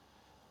you,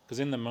 because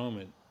in the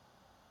moment,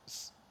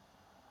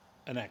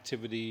 an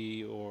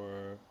activity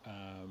or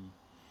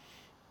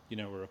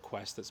a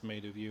request that's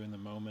made of you in the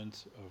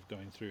moment of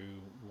going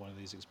through one of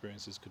these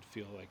experiences could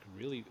feel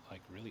really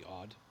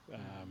odd,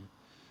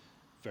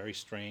 very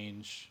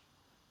strange,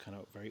 kind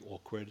of very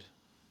awkward,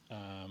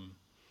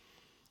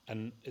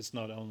 and it's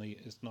not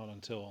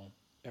until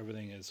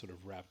everything is sort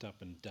of wrapped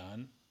up and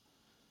done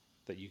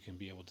that you can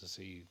be able to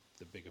see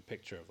the bigger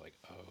picture of, like,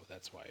 oh,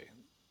 that's why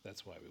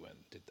we went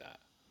and did that.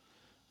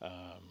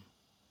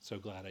 So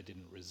glad I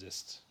didn't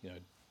resist,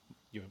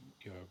 your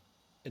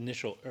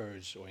initial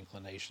urge or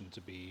inclination to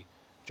be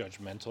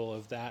judgmental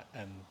of that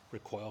and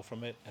recoil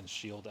from it and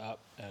shield up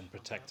and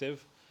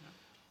protective.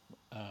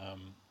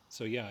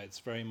 So yeah, it's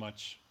very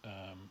much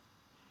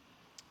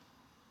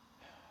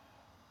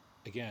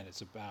again,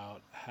 it's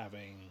about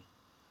having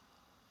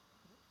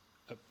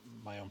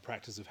my own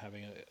practice of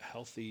having a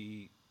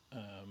healthy,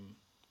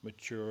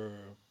 mature,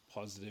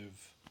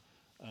 positive,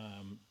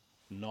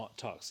 not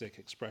toxic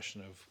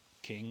expression of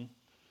king,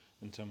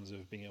 in terms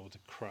of being able to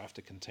craft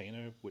a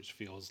container which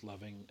feels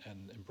loving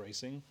and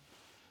embracing,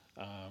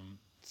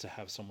 to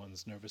have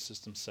someone's nervous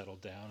system settle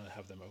down and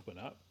have them open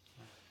up,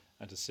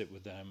 and to sit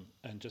with them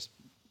and just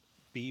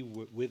be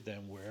with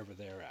them wherever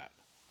they're at.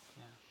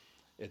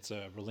 Yeah. It's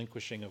a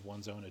relinquishing of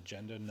one's own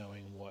agenda,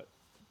 knowing what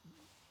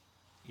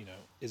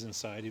is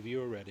inside of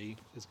you already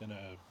is going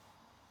to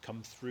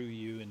come through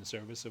you in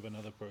service of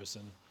another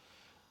person,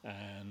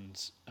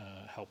 and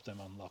help them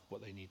unlock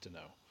what they need to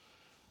know.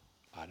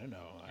 I don't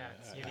know. Yeah,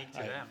 it's unique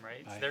to them,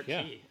 right? It's their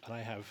key. And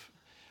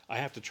I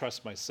have to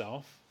trust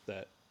myself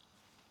that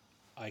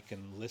I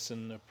can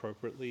listen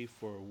appropriately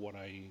for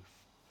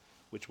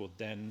which will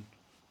then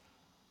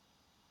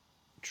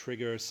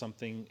trigger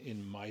something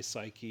in my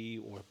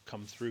psyche or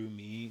come through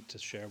me to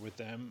share with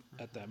them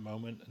at that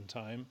moment in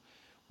time,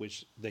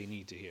 which they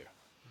need to hear.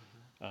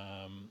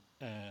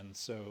 And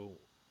so,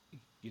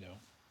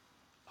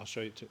 I'll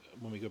show you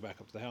when we go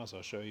back up to the house,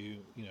 I'll show you,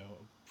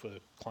 for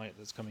the client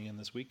that's coming in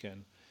this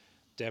weekend,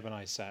 Deb and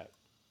I sat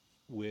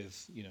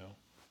with,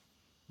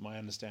 my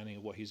understanding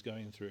of what he's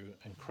going through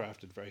and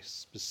crafted very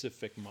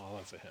specific mala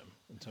for him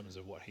in terms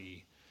of what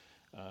he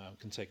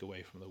can take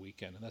away from the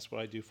weekend. And that's what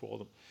I do for all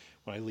them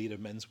when I lead a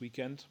men's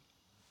weekend,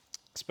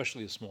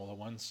 especially the smaller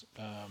ones.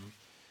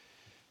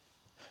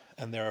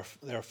 And there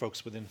are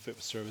folks within Fit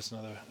for Service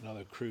and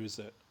other crews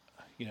that,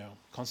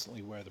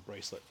 constantly wear the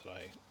bracelet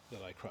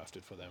that I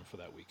crafted for them for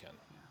that weekend.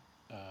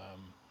 Yeah.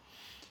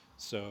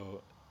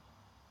 So,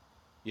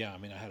 yeah, I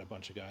mean, I had a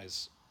bunch of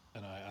guys,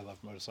 and I love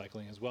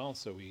motorcycling as well.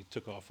 So we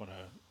took off on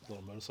a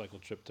little motorcycle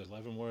trip to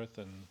Leavenworth,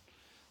 and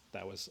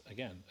that was,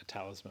 again, a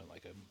talisman,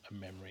 like a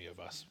memory of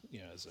us,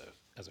 as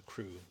a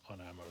crew on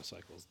our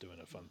motorcycles doing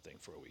a fun thing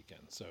for a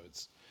weekend. So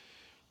it's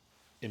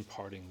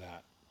imparting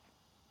that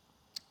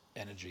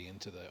energy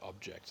into the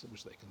object,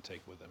 which they can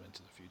take with them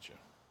into the future.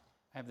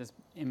 I have this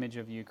image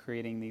of you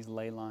creating these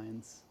ley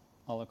lines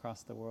all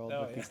across the world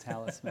with these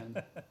talismans.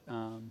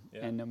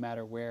 And no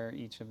matter where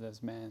each of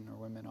those men or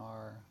women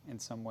are, in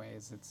some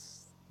ways,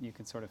 you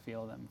can sort of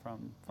feel them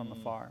from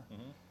afar,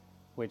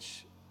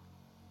 which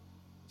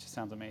just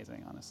sounds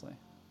amazing, honestly.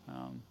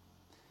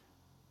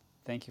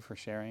 Thank you for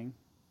sharing.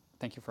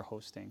 Thank you for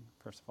hosting,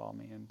 first of all,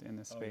 me in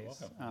this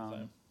space. You're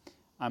welcome.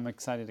 I'm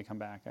excited to come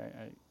back.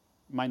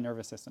 My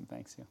nervous system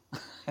thanks you.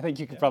 I think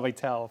you could probably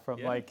tell from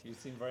you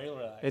seem very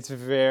relaxed. It's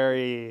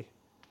very,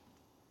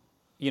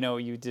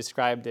 you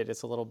described it.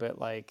 It's a little bit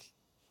like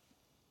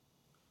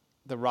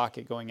the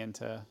rocket going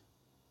into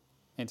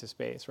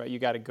space, right? You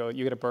got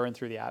to burn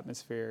through the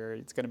atmosphere.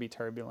 It's going to be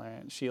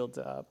turbulent, shields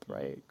up,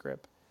 right?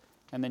 Grip.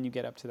 And then you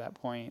get up to that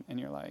point and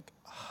you're like,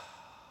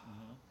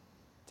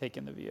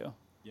 taking the view.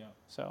 Yeah.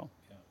 So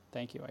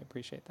thank you. I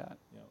appreciate that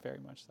very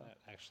much so.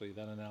 Actually,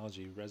 that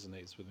analogy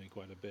resonates with me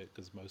quite a bit,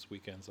 because most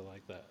weekends are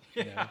like that.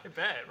 I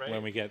bet, right?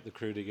 When we get the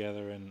crew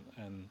together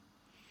and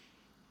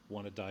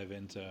want to dive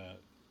into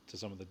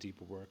some of the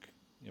deeper work,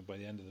 by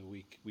the end of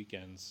the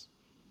weekends,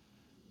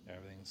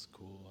 everything's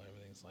cool.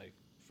 Everything's like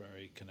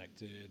very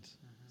connected,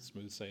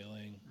 smooth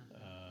sailing.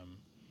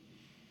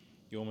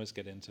 You almost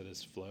get into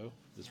this flow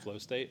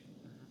state,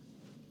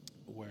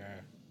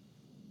 where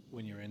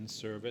when you're in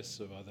service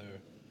of other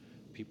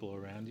people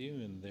around you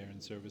and they're in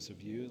service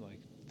of you, like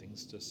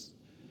things just,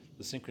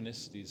 the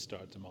synchronicities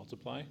start to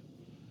multiply.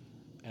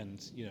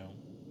 And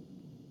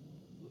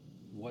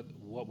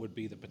what would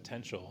be the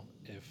potential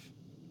if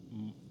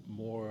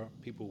more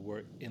people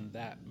were in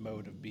that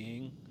mode of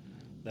being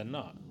than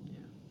not?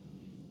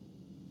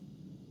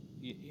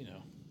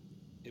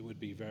 It would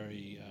be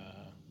very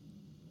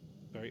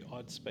very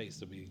odd space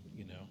to be,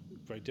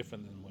 very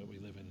different than what we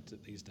live in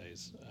these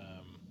days,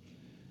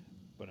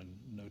 but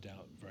no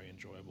doubt very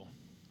enjoyable.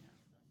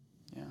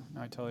 Yeah,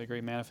 no, I totally agree.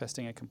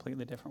 Manifesting a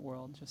completely different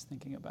world, just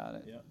thinking about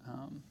it. Yeah.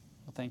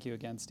 Well, thank you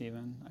again,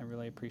 Stephen. I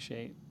really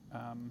appreciate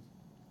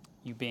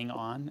you being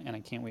on, and I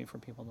can't wait for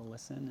people to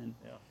listen. And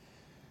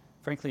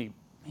frankly,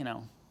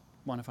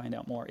 want to find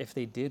out more. If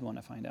they did want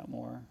to find out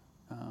more,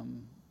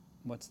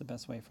 what's the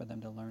best way for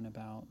them to learn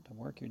about the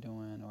work you're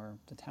doing or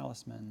the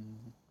talisman?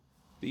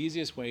 The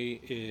easiest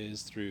way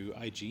is through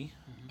IG,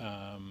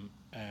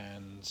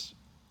 and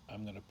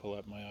I'm going to pull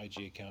up my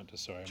IG account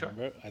just so I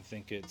remember. I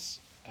think it's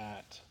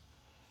at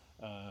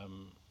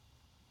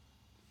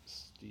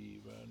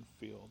Stephen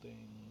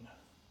Fielding.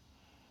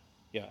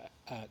 Yeah,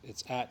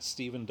 it's at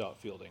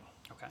Stephen.Fielding.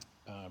 Okay.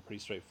 Pretty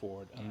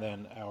straightforward. And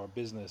then our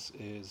business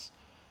is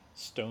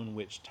Stone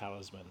Witch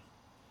Talisman.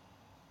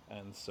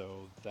 And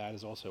so that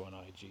is also on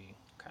IG.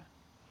 Okay.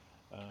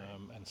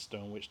 And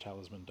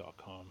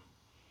stonewitchtalisman.com.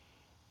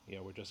 Yeah,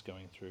 we're just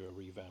going through a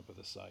revamp of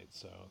the site,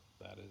 so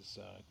that is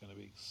going to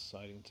be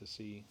exciting to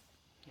see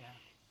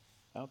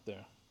out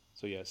there.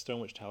 So yeah,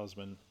 Stonewitch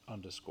Talisman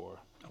 _ for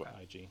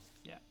IG.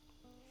 Yeah.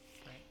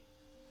 Great.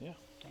 Yeah.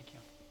 Thank you.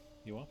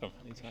 You're welcome.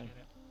 Anytime.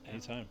 Appreciate it.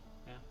 Anytime.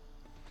 Yeah.